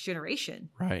teach that next generation,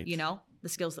 you know, the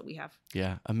skills that we have.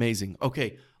 Yeah, amazing.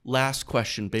 Okay, last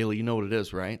question. Bailey, you know what it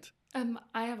is, right?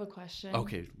 I have a question.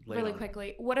 Okay, really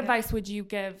quickly. What advice would you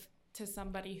give to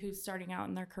somebody who's starting out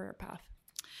in their career path?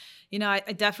 You know, I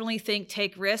definitely think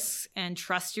take risks and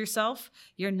trust yourself.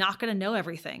 You're not going to know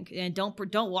everything, and don't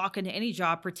walk into any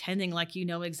job pretending like you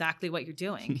know exactly what you're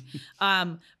doing.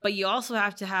 But you also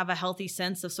have to have a healthy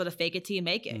sense of sort of fake it till you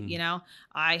make it. You know,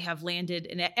 I have landed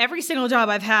in every single job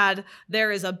I've had.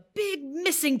 There is a big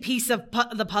missing piece of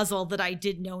the puzzle that I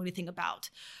didn't know anything about.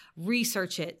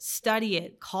 Research it, study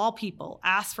it, call people,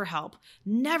 ask for help.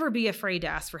 Never be afraid to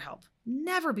ask for help.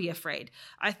 never be afraid.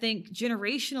 I think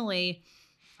generationally,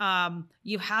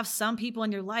 you have some people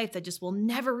in your life that just will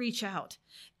never reach out.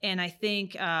 And I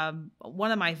think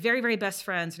one of my very, very best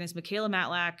friends, her name's Michaela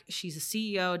Matlack. She's a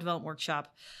CEO of Development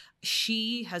Workshop.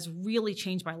 She has really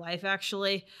changed my life,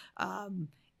 actually,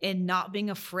 in not being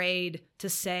afraid to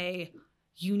say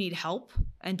you need help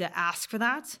and to ask for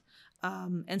that.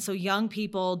 And so young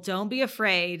people, don't be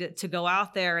afraid to go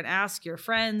out there and ask your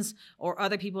friends or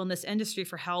other people in this industry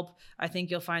for help. I think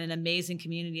you'll find an amazing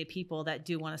community of people that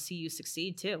do want to see you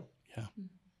succeed too. Yeah.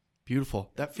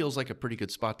 Beautiful. That feels like a pretty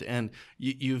good spot to end.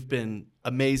 You've been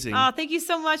amazing. Oh, thank you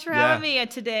so much for having me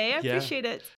today. I appreciate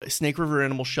it. Snake River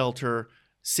Animal Shelter,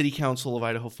 City Council of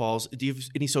Idaho Falls. Do you have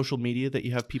any social media that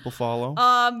you have people follow?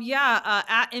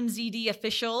 At MZD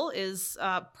Official is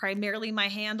primarily my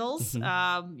handles.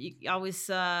 Mm-hmm. You always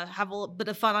have a little bit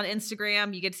of fun on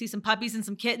Instagram. You get to see some puppies and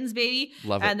some kittens, baby.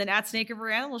 Love it. And then at Snake River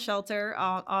Animal Shelter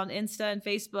on Insta and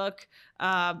Facebook.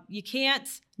 You can't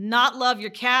not love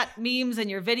your cat memes and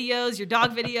your videos, your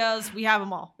dog videos. We have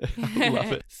them all.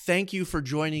 Love it. Thank you for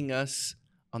joining us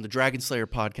on the Dragon Slayer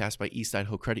podcast by East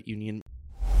Idaho Credit Union.